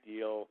SPAC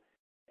deal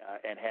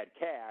and had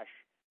cash,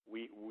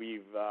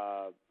 we've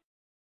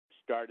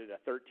started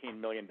a $13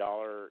 million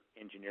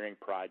engineering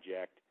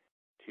project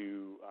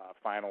to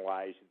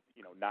finalize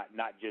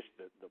not just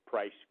the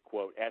price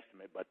quote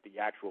estimate, but the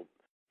actual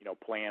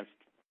plans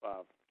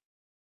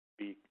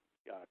be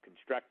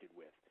constructed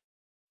with.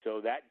 So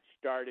that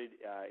started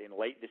in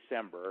late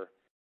December,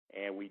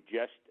 and we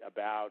just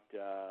about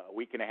a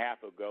week and a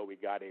half ago we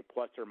got a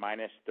plus or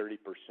minus 30%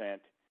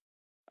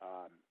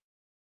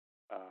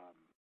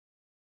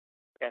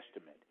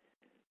 estimate.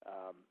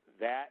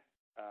 That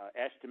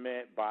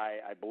estimate by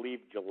I believe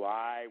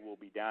July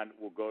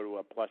will go to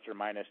a plus or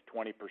minus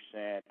 20%,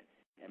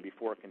 and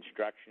before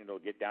construction it'll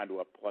get down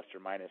to a plus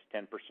or minus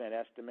 10%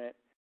 estimate.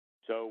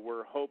 So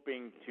we're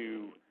hoping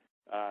to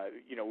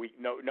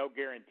no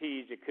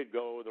guarantees. It could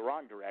go the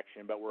wrong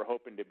direction, but we're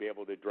hoping to be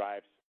able to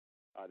drive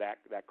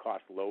that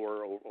cost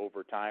lower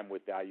over time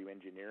with value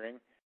engineering.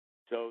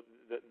 So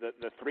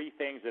the 3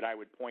 things that I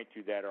would point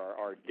to that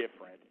are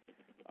different.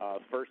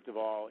 First of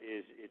all,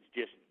 is it's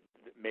just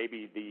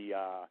maybe the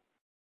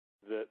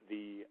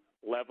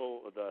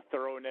level, the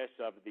thoroughness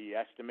of the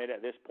estimate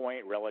at this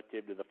point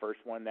relative to the first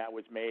one that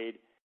was made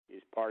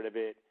is part of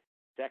it.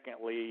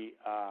 Secondly,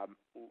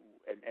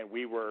 and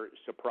we were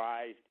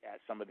surprised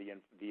at some of the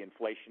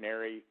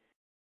inflationary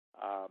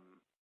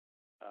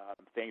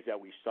things that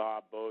we saw,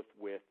 both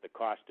with the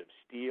cost of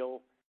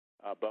steel,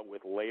 but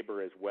with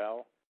labor as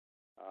well.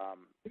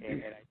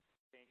 And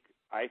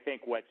I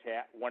think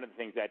one of the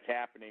things that's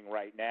happening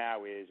right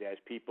now is as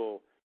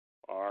people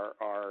are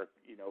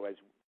as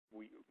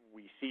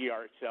we see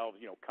ourselves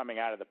coming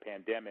out of the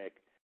pandemic,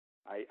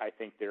 I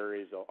think there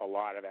is a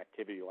lot of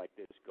activity like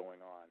this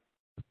going on.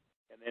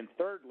 And then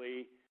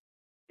thirdly,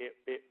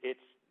 it's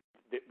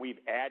that we've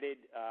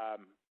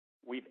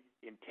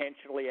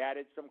intentionally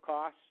added some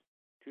costs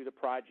to the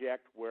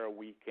project where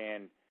we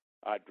can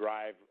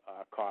drive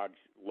COGS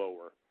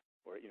lower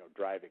or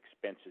drive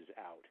expenses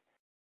out.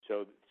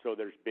 So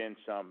there's been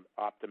some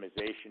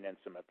optimization and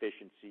some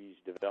efficiencies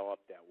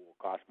developed that will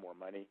cost more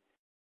money,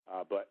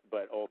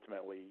 but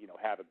ultimately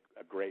have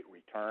a great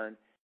return.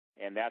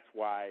 And that's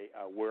why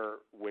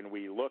when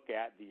we look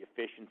at the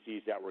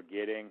efficiencies that we're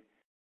getting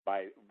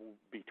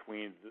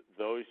between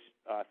those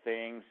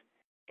things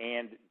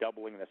and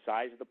doubling the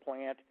size of the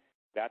plant,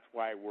 that's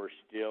why we're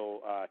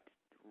still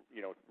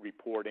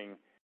reporting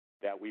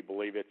that we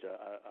believe it's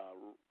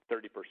a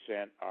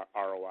 30%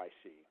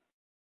 ROIC.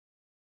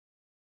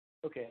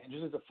 Okay, and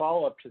just as a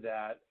follow-up to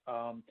that,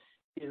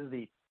 is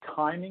the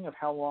timing of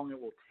how long it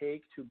will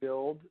take to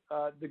build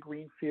the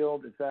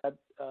greenfield, is that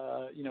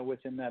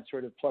within that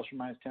sort of plus or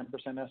minus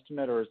 10%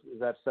 estimate, or is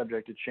that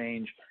subject to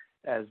change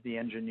as the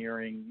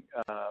engineering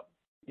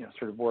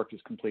sort of work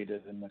is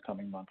completed in the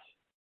coming months?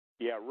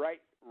 Yeah,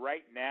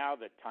 right now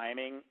the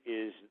timing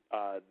is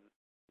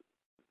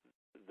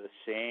the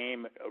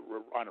same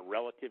on a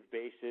relative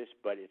basis,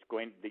 but it's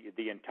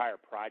the entire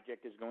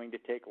project is going to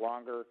take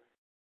longer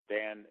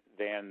than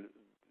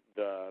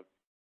the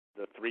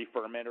 3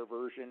 fermenter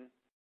version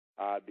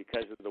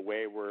because of the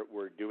way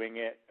we're doing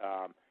it.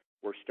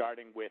 We're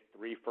starting with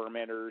 3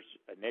 fermenters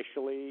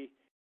initially,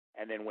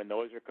 and then when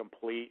those are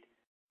complete,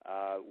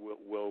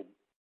 we'll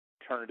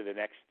turn to the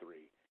next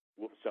 3.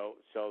 So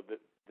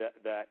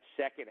the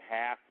second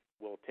half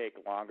will take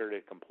longer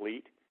to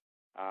complete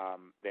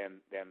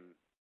than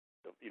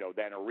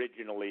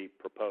originally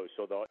proposed.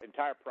 So the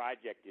entire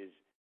project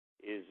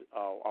is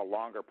a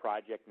longer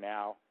project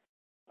now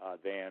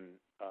than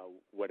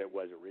what it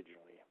was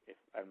originally.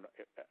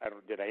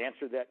 Did I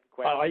answer that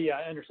question? Yeah,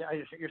 I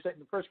understand. You're saying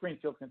the first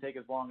greenfield can take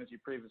as long as you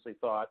previously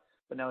thought,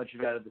 but now that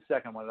you've added the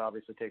second one, it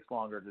obviously takes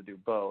longer to do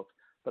both.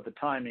 But the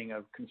timing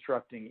of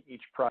constructing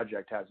each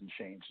project hasn't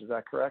changed. Is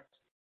that correct?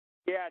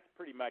 Yeah, it's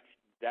pretty much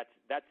that's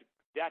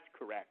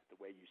correct the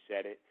way you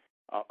said it.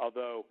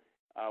 Although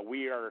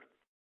we are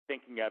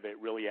thinking of it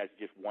really as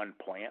just one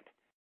plant.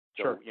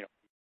 So, sure.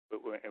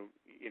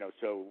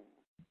 So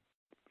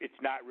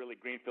it's not really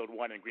Greenfield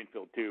 1 and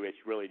Greenfield 2. It's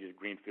really just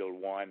Greenfield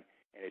 1, and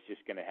it's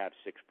just going to have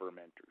 6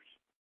 fermenters.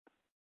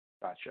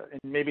 Gotcha.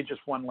 And maybe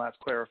just one last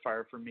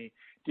clarifier for me.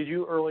 Did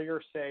you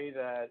earlier say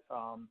that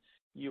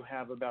you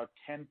have about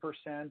 10%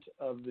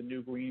 of the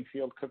new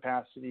greenfield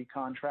capacity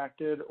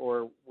contracted,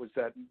 or is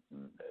that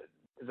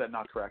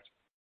not correct?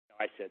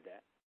 No, I said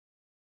that.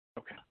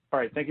 Okay. All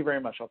right. Thank you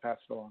very much. I'll pass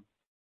it along.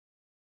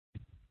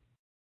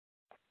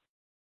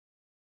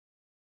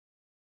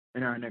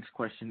 And our next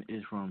question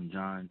is from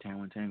John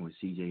Tanwanteng with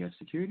CJS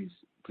Securities.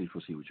 Please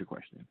proceed with your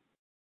question.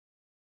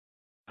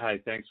 Hi,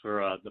 thanks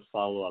for the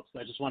follow-ups.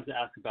 I just wanted to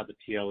ask about the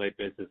PLA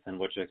business and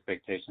what your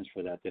expectations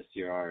for that this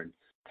year are, and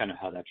kind of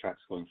how that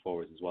tracks going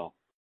forward as well.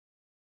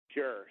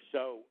 Sure.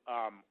 So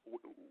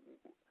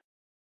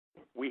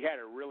we had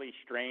a really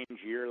strange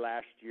year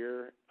last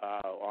year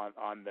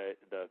on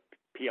the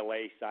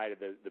PLA side of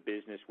the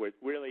business. Where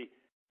really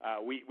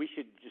we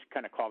should just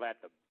kind of call that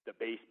the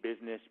base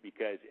business,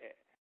 because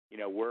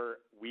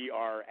we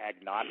are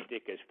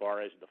agnostic as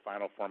far as the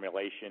final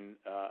formulation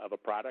of a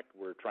product.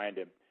 We're trying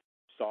to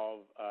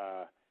solve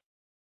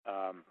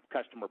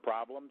customer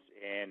problems,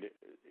 and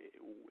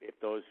if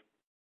those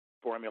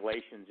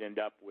formulations end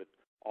up with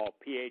all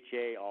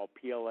PHA, all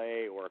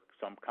PLA, or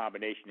some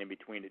combination in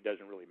between, it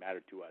doesn't really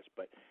matter to us.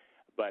 But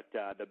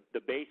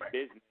the base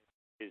business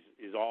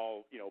is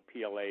all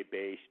PLA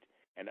based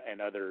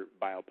and other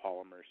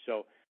biopolymers.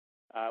 So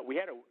we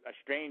had a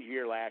strange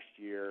year last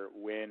year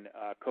when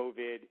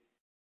COVID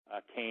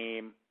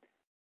came.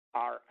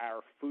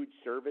 Our food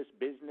service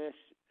business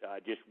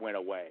just went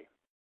away.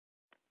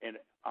 And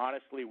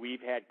honestly,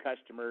 we've had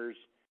customers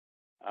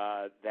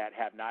that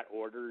have not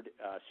ordered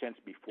since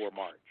before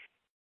March.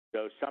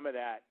 So some of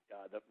that,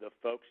 the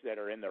folks that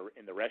are in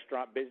the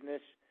restaurant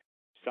business,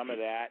 some of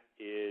that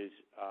is,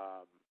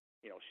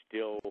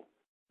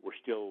 we're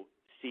still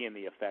seeing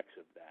the effects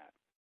of that.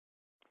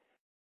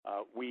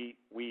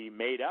 We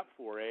made up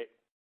for it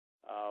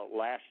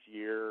last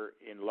year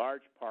in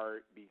large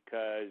part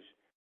because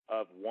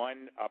of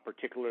a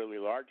particularly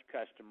large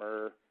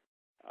customer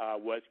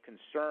was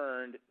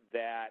concerned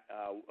that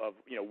of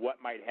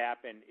what might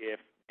happen if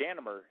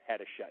Danimer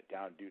had a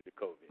shutdown due to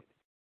COVID,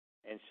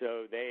 and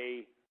so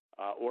they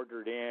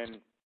ordered in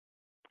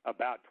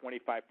about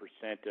 25%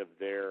 of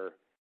their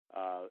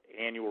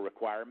annual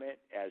requirement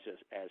as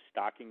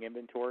stocking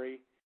inventory,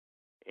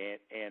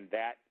 and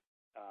that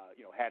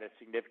had a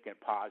significant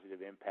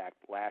positive impact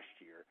last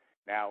year.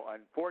 Now,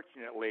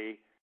 unfortunately,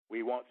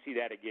 we won't see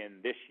that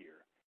again this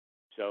year.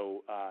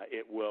 So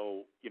it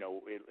will,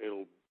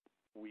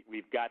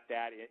 we've got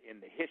that in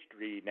the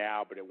history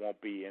now, but it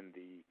won't be in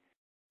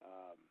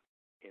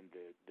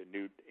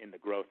the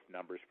growth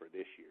numbers for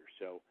this year.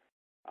 So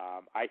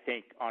I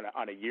think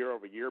on a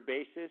year-over-year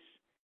basis,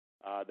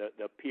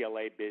 the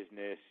PLA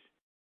business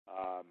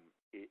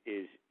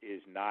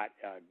is not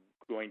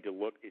going to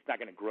look. It's not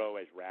going to grow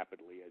as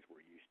rapidly as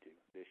we're used to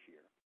this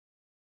year.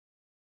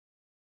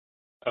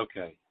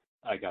 Okay,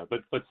 I got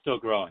it. But still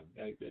growing.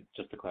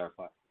 Just to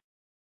clarify.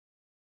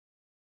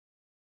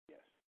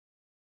 Yes.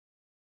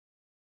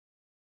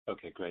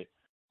 Okay, great.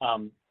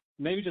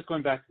 Maybe just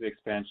going back to the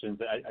expansions,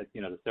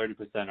 the 30%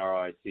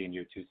 ROIC in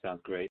year 2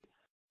 sounds great.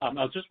 I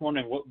was just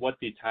wondering what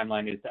the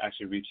timeline is to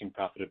actually reaching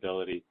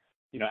profitability,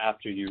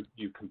 after you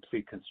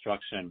complete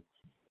construction,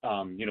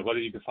 whether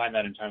you define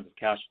that in terms of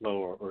cash flow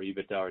or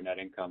EBITDA or net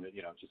income,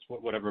 just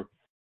whatever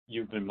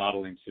you've been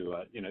modeling to,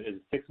 is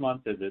it 6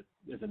 months? Is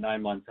it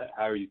 9 months?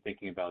 How are you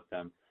thinking about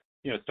them,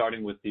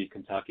 starting with the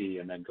Kentucky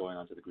and then going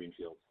on to the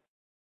greenfields?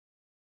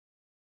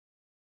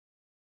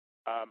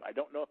 I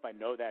don't know if I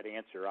know that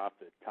answer off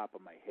the top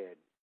of my head,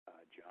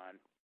 John.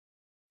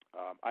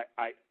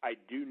 I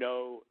do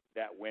know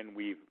that when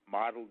we've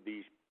modeled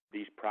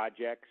these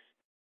projects,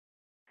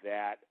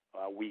 that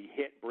we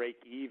hit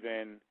break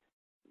even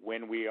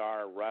when we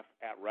are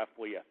at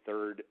roughly a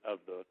third of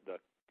the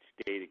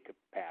stated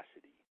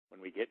capacity.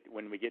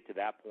 When we get to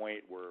that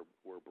point, we're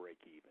break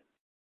even.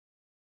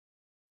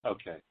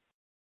 Okay.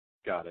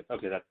 Got it.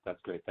 Okay, that's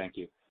great. Thank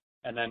you.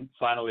 And then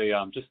finally,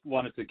 just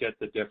wanted to get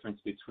the difference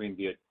between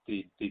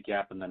the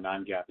GAAP and the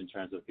non-GAAP in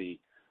terms of the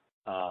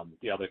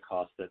other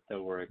costs that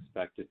were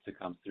expected to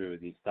come through,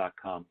 the stock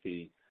comp,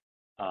 the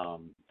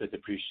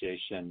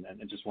depreciation,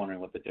 and just wondering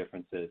what the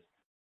difference is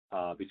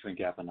between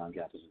GAAP and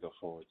non-GAAP as we go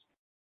forward.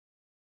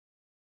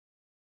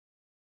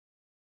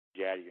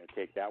 Jad, you going to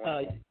take that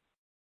one?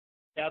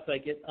 Yeah, I'll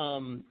take it.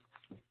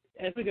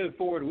 As we go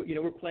forward,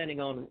 we're planning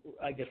on,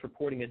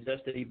 reporting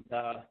adjusted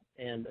EBITDA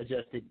and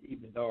adjusted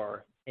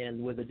EBITDAR.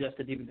 And with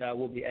adjusted EBITDA,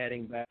 we'll be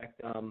adding back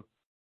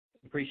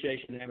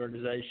depreciation,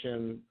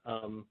 amortization,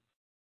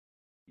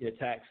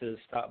 taxes,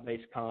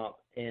 stock-based comp,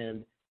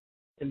 and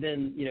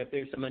then if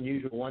there's some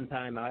unusual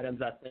one-time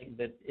items, I think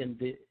that in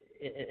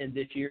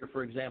this year,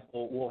 for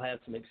example, we'll have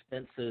some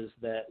expenses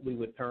that we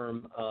would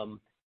term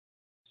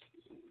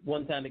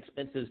one-time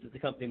expenses that the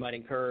company might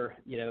incur,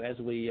 as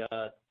we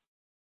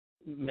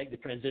make the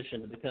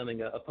transition to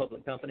becoming a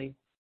public company,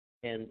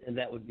 and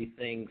that would be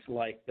things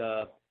like,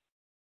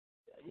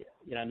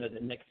 I know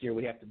that next year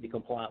we have to be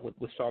compliant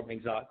with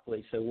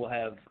Sarbanes-Oxley, so we'll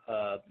have,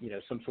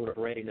 some sort of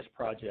readiness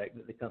project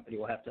that the company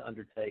will have to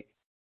undertake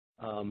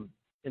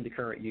in the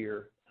current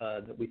year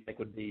that we think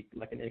would be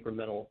like an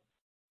incremental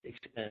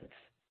expense.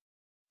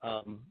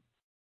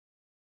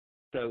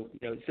 So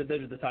those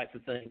are the types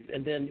of things.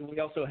 And then we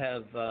also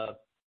have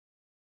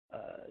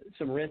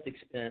some rent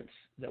expense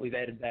that we've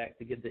added back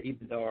to get the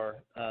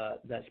EBITDAR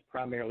that's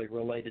primarily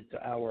related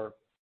to our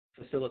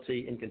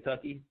facility in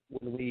Kentucky.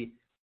 When we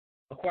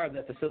acquired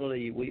that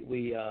facility, we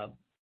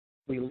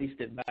leased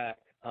it back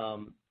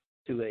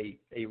to a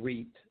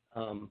REIT,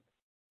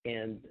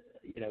 and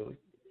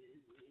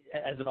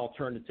as an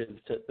alternative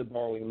to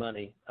borrowing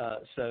money.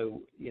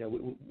 So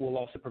we'll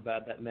also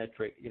provide that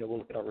metric. We'll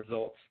look at our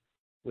results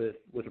with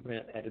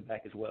rent added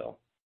back as well.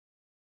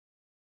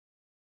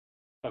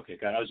 Okay,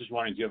 got it. I was just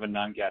wondering, do you have a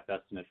non-GAAP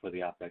estimate for the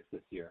OpEx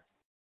this year?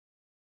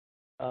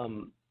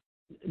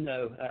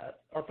 No.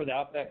 Or for the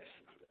OpEx,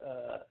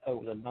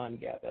 the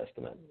non-GAAP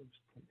estimate.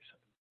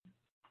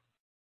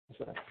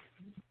 Sorry.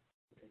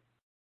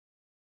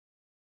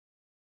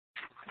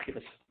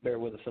 Bear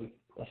with us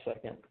a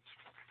second.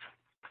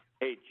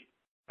 Hey,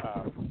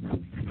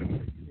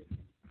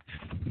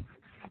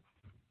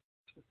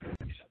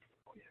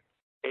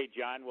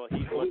 John,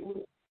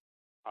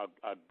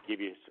 I'll give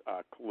you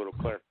a little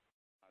clarification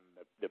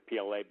on the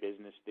PLA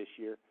business this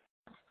year.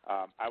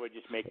 I would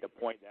just make the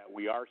point that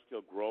we are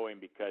still growing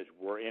because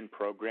we're in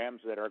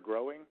programs that are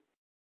growing,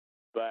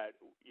 but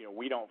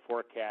we don't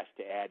forecast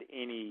to add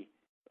any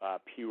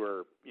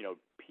pure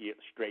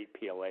straight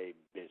PLA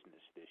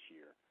business this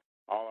year.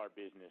 All our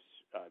business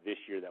this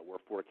year that we're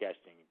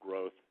forecasting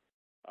growth,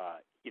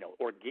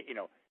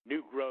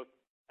 new growth,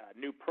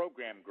 new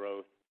program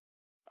growth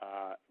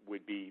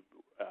would be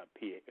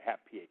have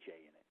PHA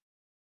in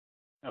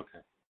it. Okay,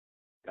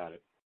 got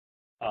it.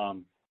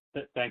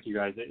 Thank you,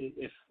 guys.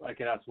 If I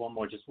could ask one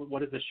more, just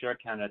what is the share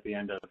count at the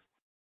end of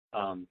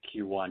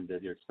Q1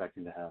 that you're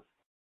expecting to have?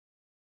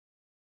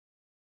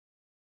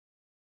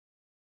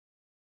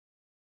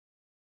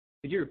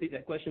 Could you repeat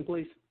that question,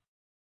 please?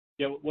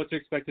 Yeah, what's the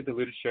expected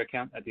diluted share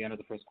count at the end of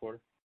the first quarter?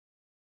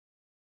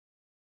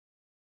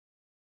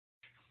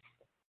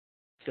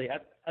 See,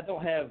 I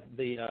don't have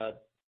the.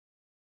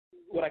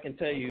 What I can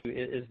tell you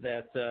is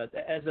that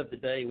as of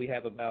today, we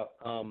have about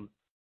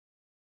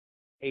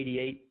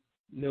 88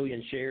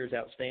 million shares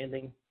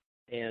outstanding,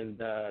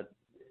 and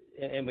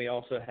we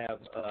also have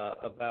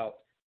about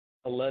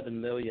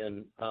 11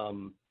 million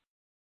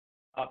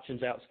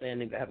options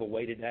outstanding that have a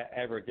weighted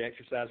average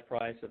exercise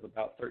price of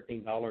about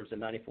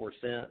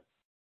 $13.94.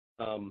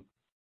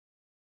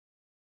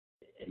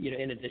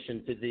 In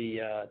addition to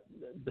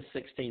the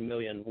 16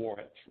 million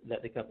warrants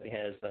that the company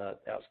has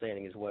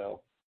outstanding as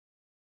well.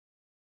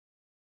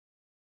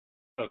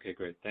 Okay,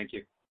 great. Thank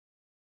you.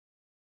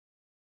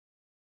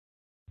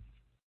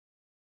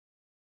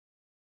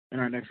 And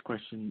our next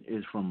question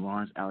is from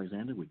Lawrence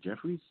Alexander with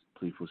Jefferies.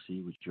 Please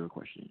proceed with your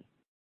question.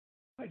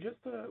 Hi, just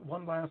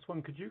one last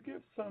one. Could you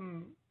give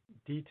some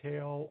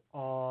detail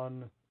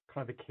on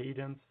kind of the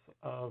cadence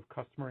of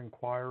customer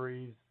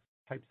inquiries,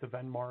 types of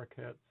end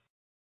markets,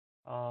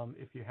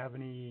 if you have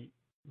any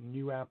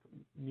new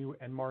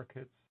end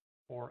markets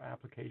or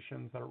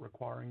applications that are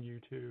requiring you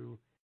to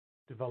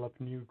develop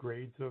new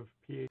grades of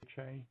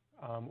PHA,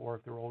 or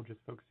if they're all just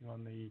focusing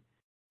on the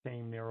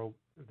same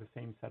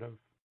set of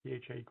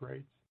PHA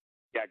grades?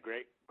 Yeah,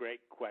 great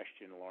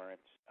question,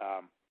 Lawrence.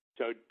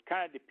 So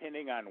kind of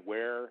depending on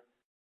where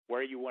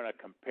you want to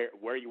compare,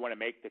 where you want to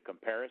make the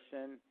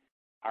comparison,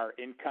 our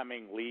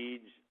incoming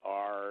leads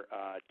are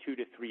 2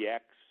 to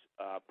 3x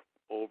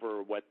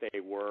over what they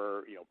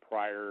were,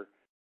 prior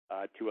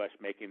to us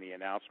making the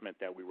announcement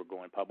that we were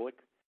going public.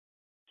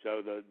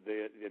 So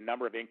the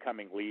number of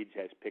incoming leads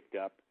has picked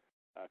up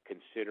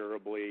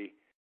considerably.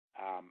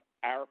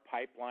 Our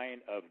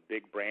pipeline of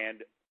big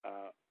brand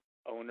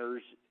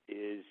owners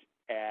is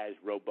as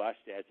robust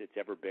as it's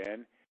ever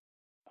been.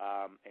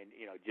 And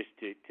just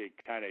to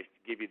kind of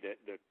give you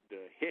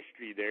the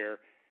history there,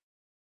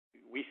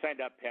 we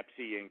signed up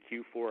Pepsi in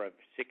Q4 of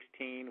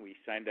 16. We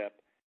signed up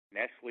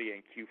Nestle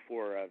in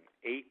Q4 of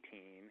 18.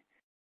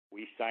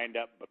 We signed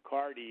up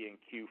Bacardi in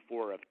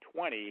Q4 of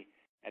 20.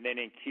 And then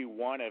in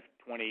Q1 of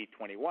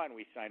 2021,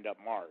 we signed up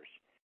Mars.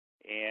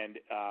 And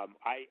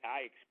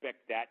I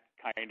expect that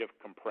kind of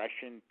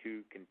compression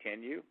to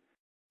continue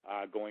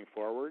going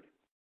forward.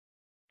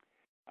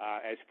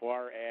 As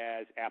far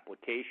as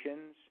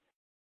applications,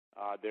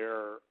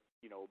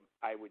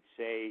 I would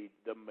say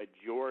the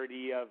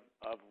majority of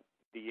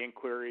the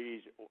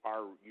inquiries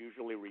are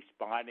usually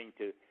responding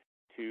to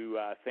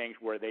things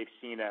where they've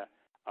seen a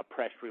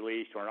press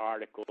release or an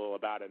article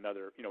about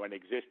another, an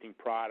existing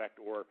product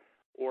or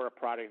a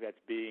product that's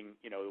being,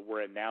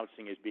 we're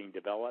announcing is being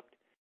developed.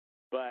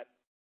 But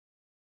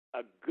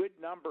a good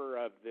number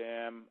of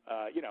them,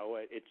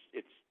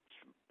 it's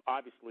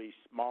obviously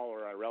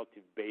smaller on a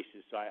relative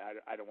basis, so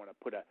I don't want to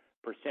put a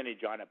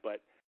percentage on it,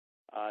 but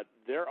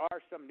there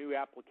are some new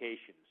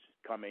applications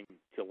coming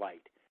to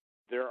light.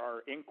 There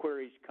are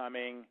inquiries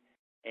coming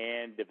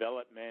and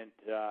development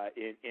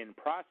in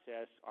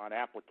process on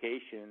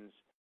applications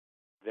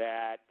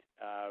that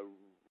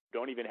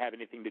don't even have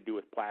anything to do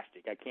with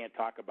plastic. I can't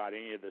talk about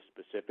any of the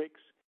specifics,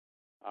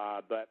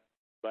 but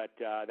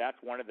that's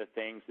one of the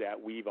things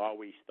that we've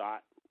always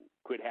thought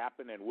could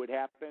happen and would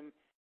happen,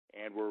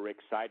 and we're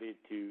excited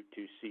to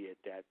see it,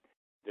 that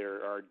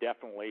there are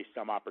definitely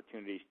some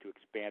opportunities to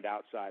expand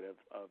outside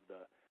of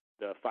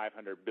the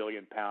 500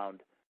 billion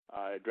pound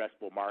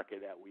addressable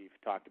market that we've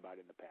talked about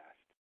in the past.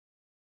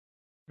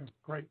 Okay,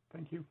 great.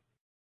 Thank you.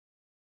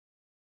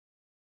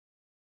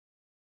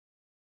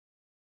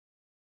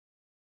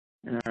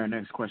 And our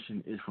next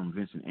question is from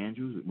Vincent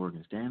Andrews with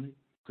Morgan Stanley.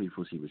 Please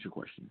proceed with your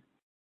question.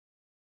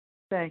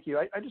 Thank you.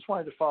 I just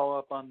wanted to follow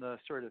up on the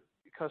sort of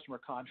customer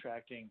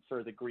contracting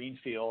for the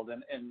greenfield,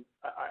 and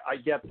I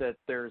get that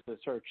there's a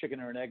sort of chicken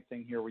or an egg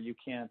thing here where you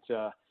can't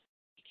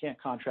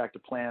contract a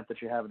plant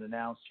that you haven't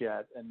announced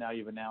yet, and now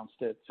you've announced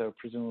it, so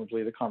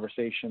presumably the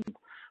conversations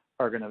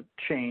are going to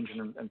change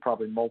and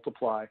probably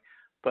multiply.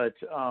 But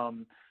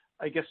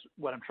I guess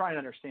what I'm trying to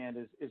understand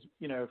is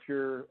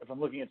if I'm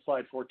looking at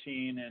slide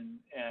 14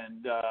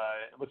 and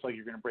it looks like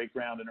you're going to break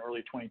ground in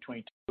early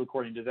 2022,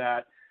 according to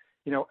that,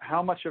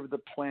 how much of the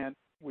plant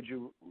would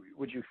you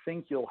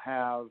think you'll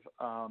have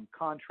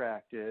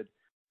contracted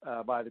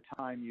by the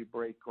time you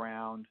break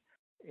ground,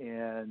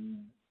 and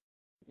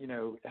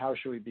how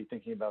should we be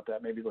thinking about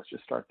that? Maybe let's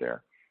just start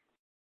there.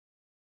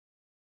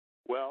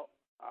 Well,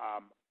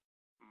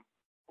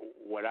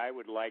 what I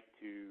would like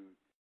to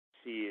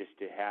see is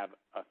to have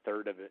a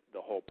third of it,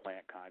 the whole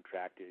plant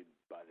contracted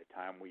by the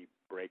time we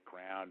break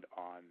ground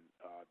on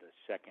the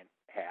second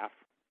half.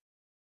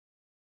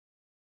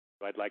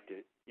 So I'd like to,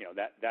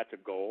 that's a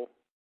goal,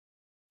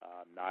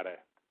 not a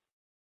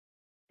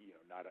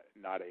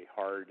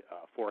hard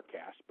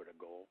forecast, but a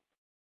goal.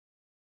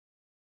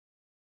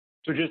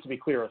 So just to be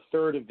clear, a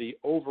third of the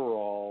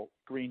overall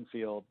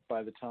greenfield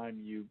by the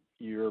time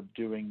you're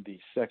doing the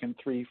second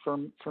three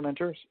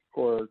fermenters,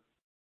 or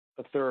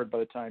a third by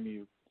the time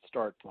you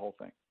start the whole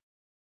thing?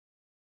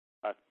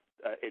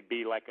 It'd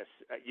be like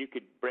you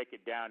could break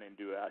it down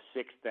into a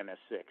sixth and a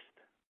sixth.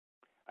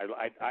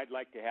 I'd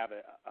like to have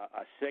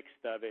a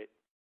sixth of it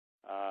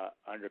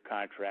under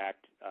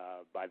contract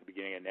by the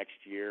beginning of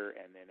next year,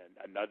 and then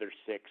another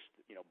sixth,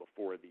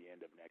 before the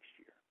end of next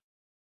year.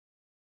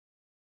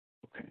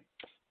 Okay.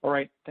 All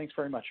right. Thanks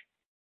very much.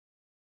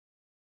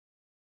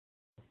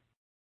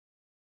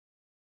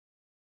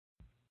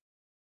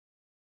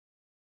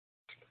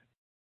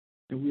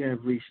 And we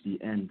have reached the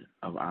end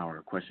of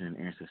our question and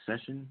answer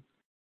session,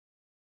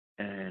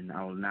 and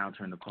I will now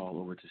turn the call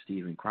over to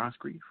Stephen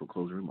Croskrey for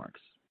closing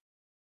remarks.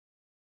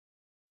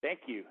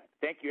 Thank you.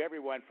 Thank you,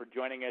 everyone, for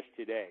joining us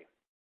today.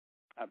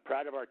 I'm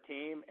proud of our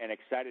team and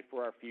excited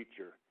for our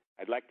future.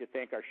 I'd like to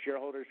thank our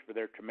shareholders for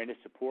their tremendous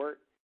support.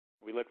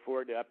 We look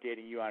forward to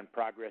updating you on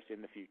progress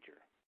in the future.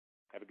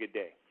 Have a good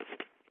day.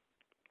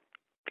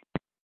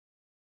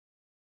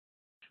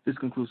 This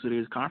concludes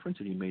today's conference,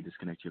 and you may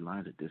disconnect your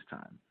lines at this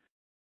time.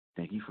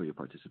 Thank you for your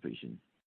participation.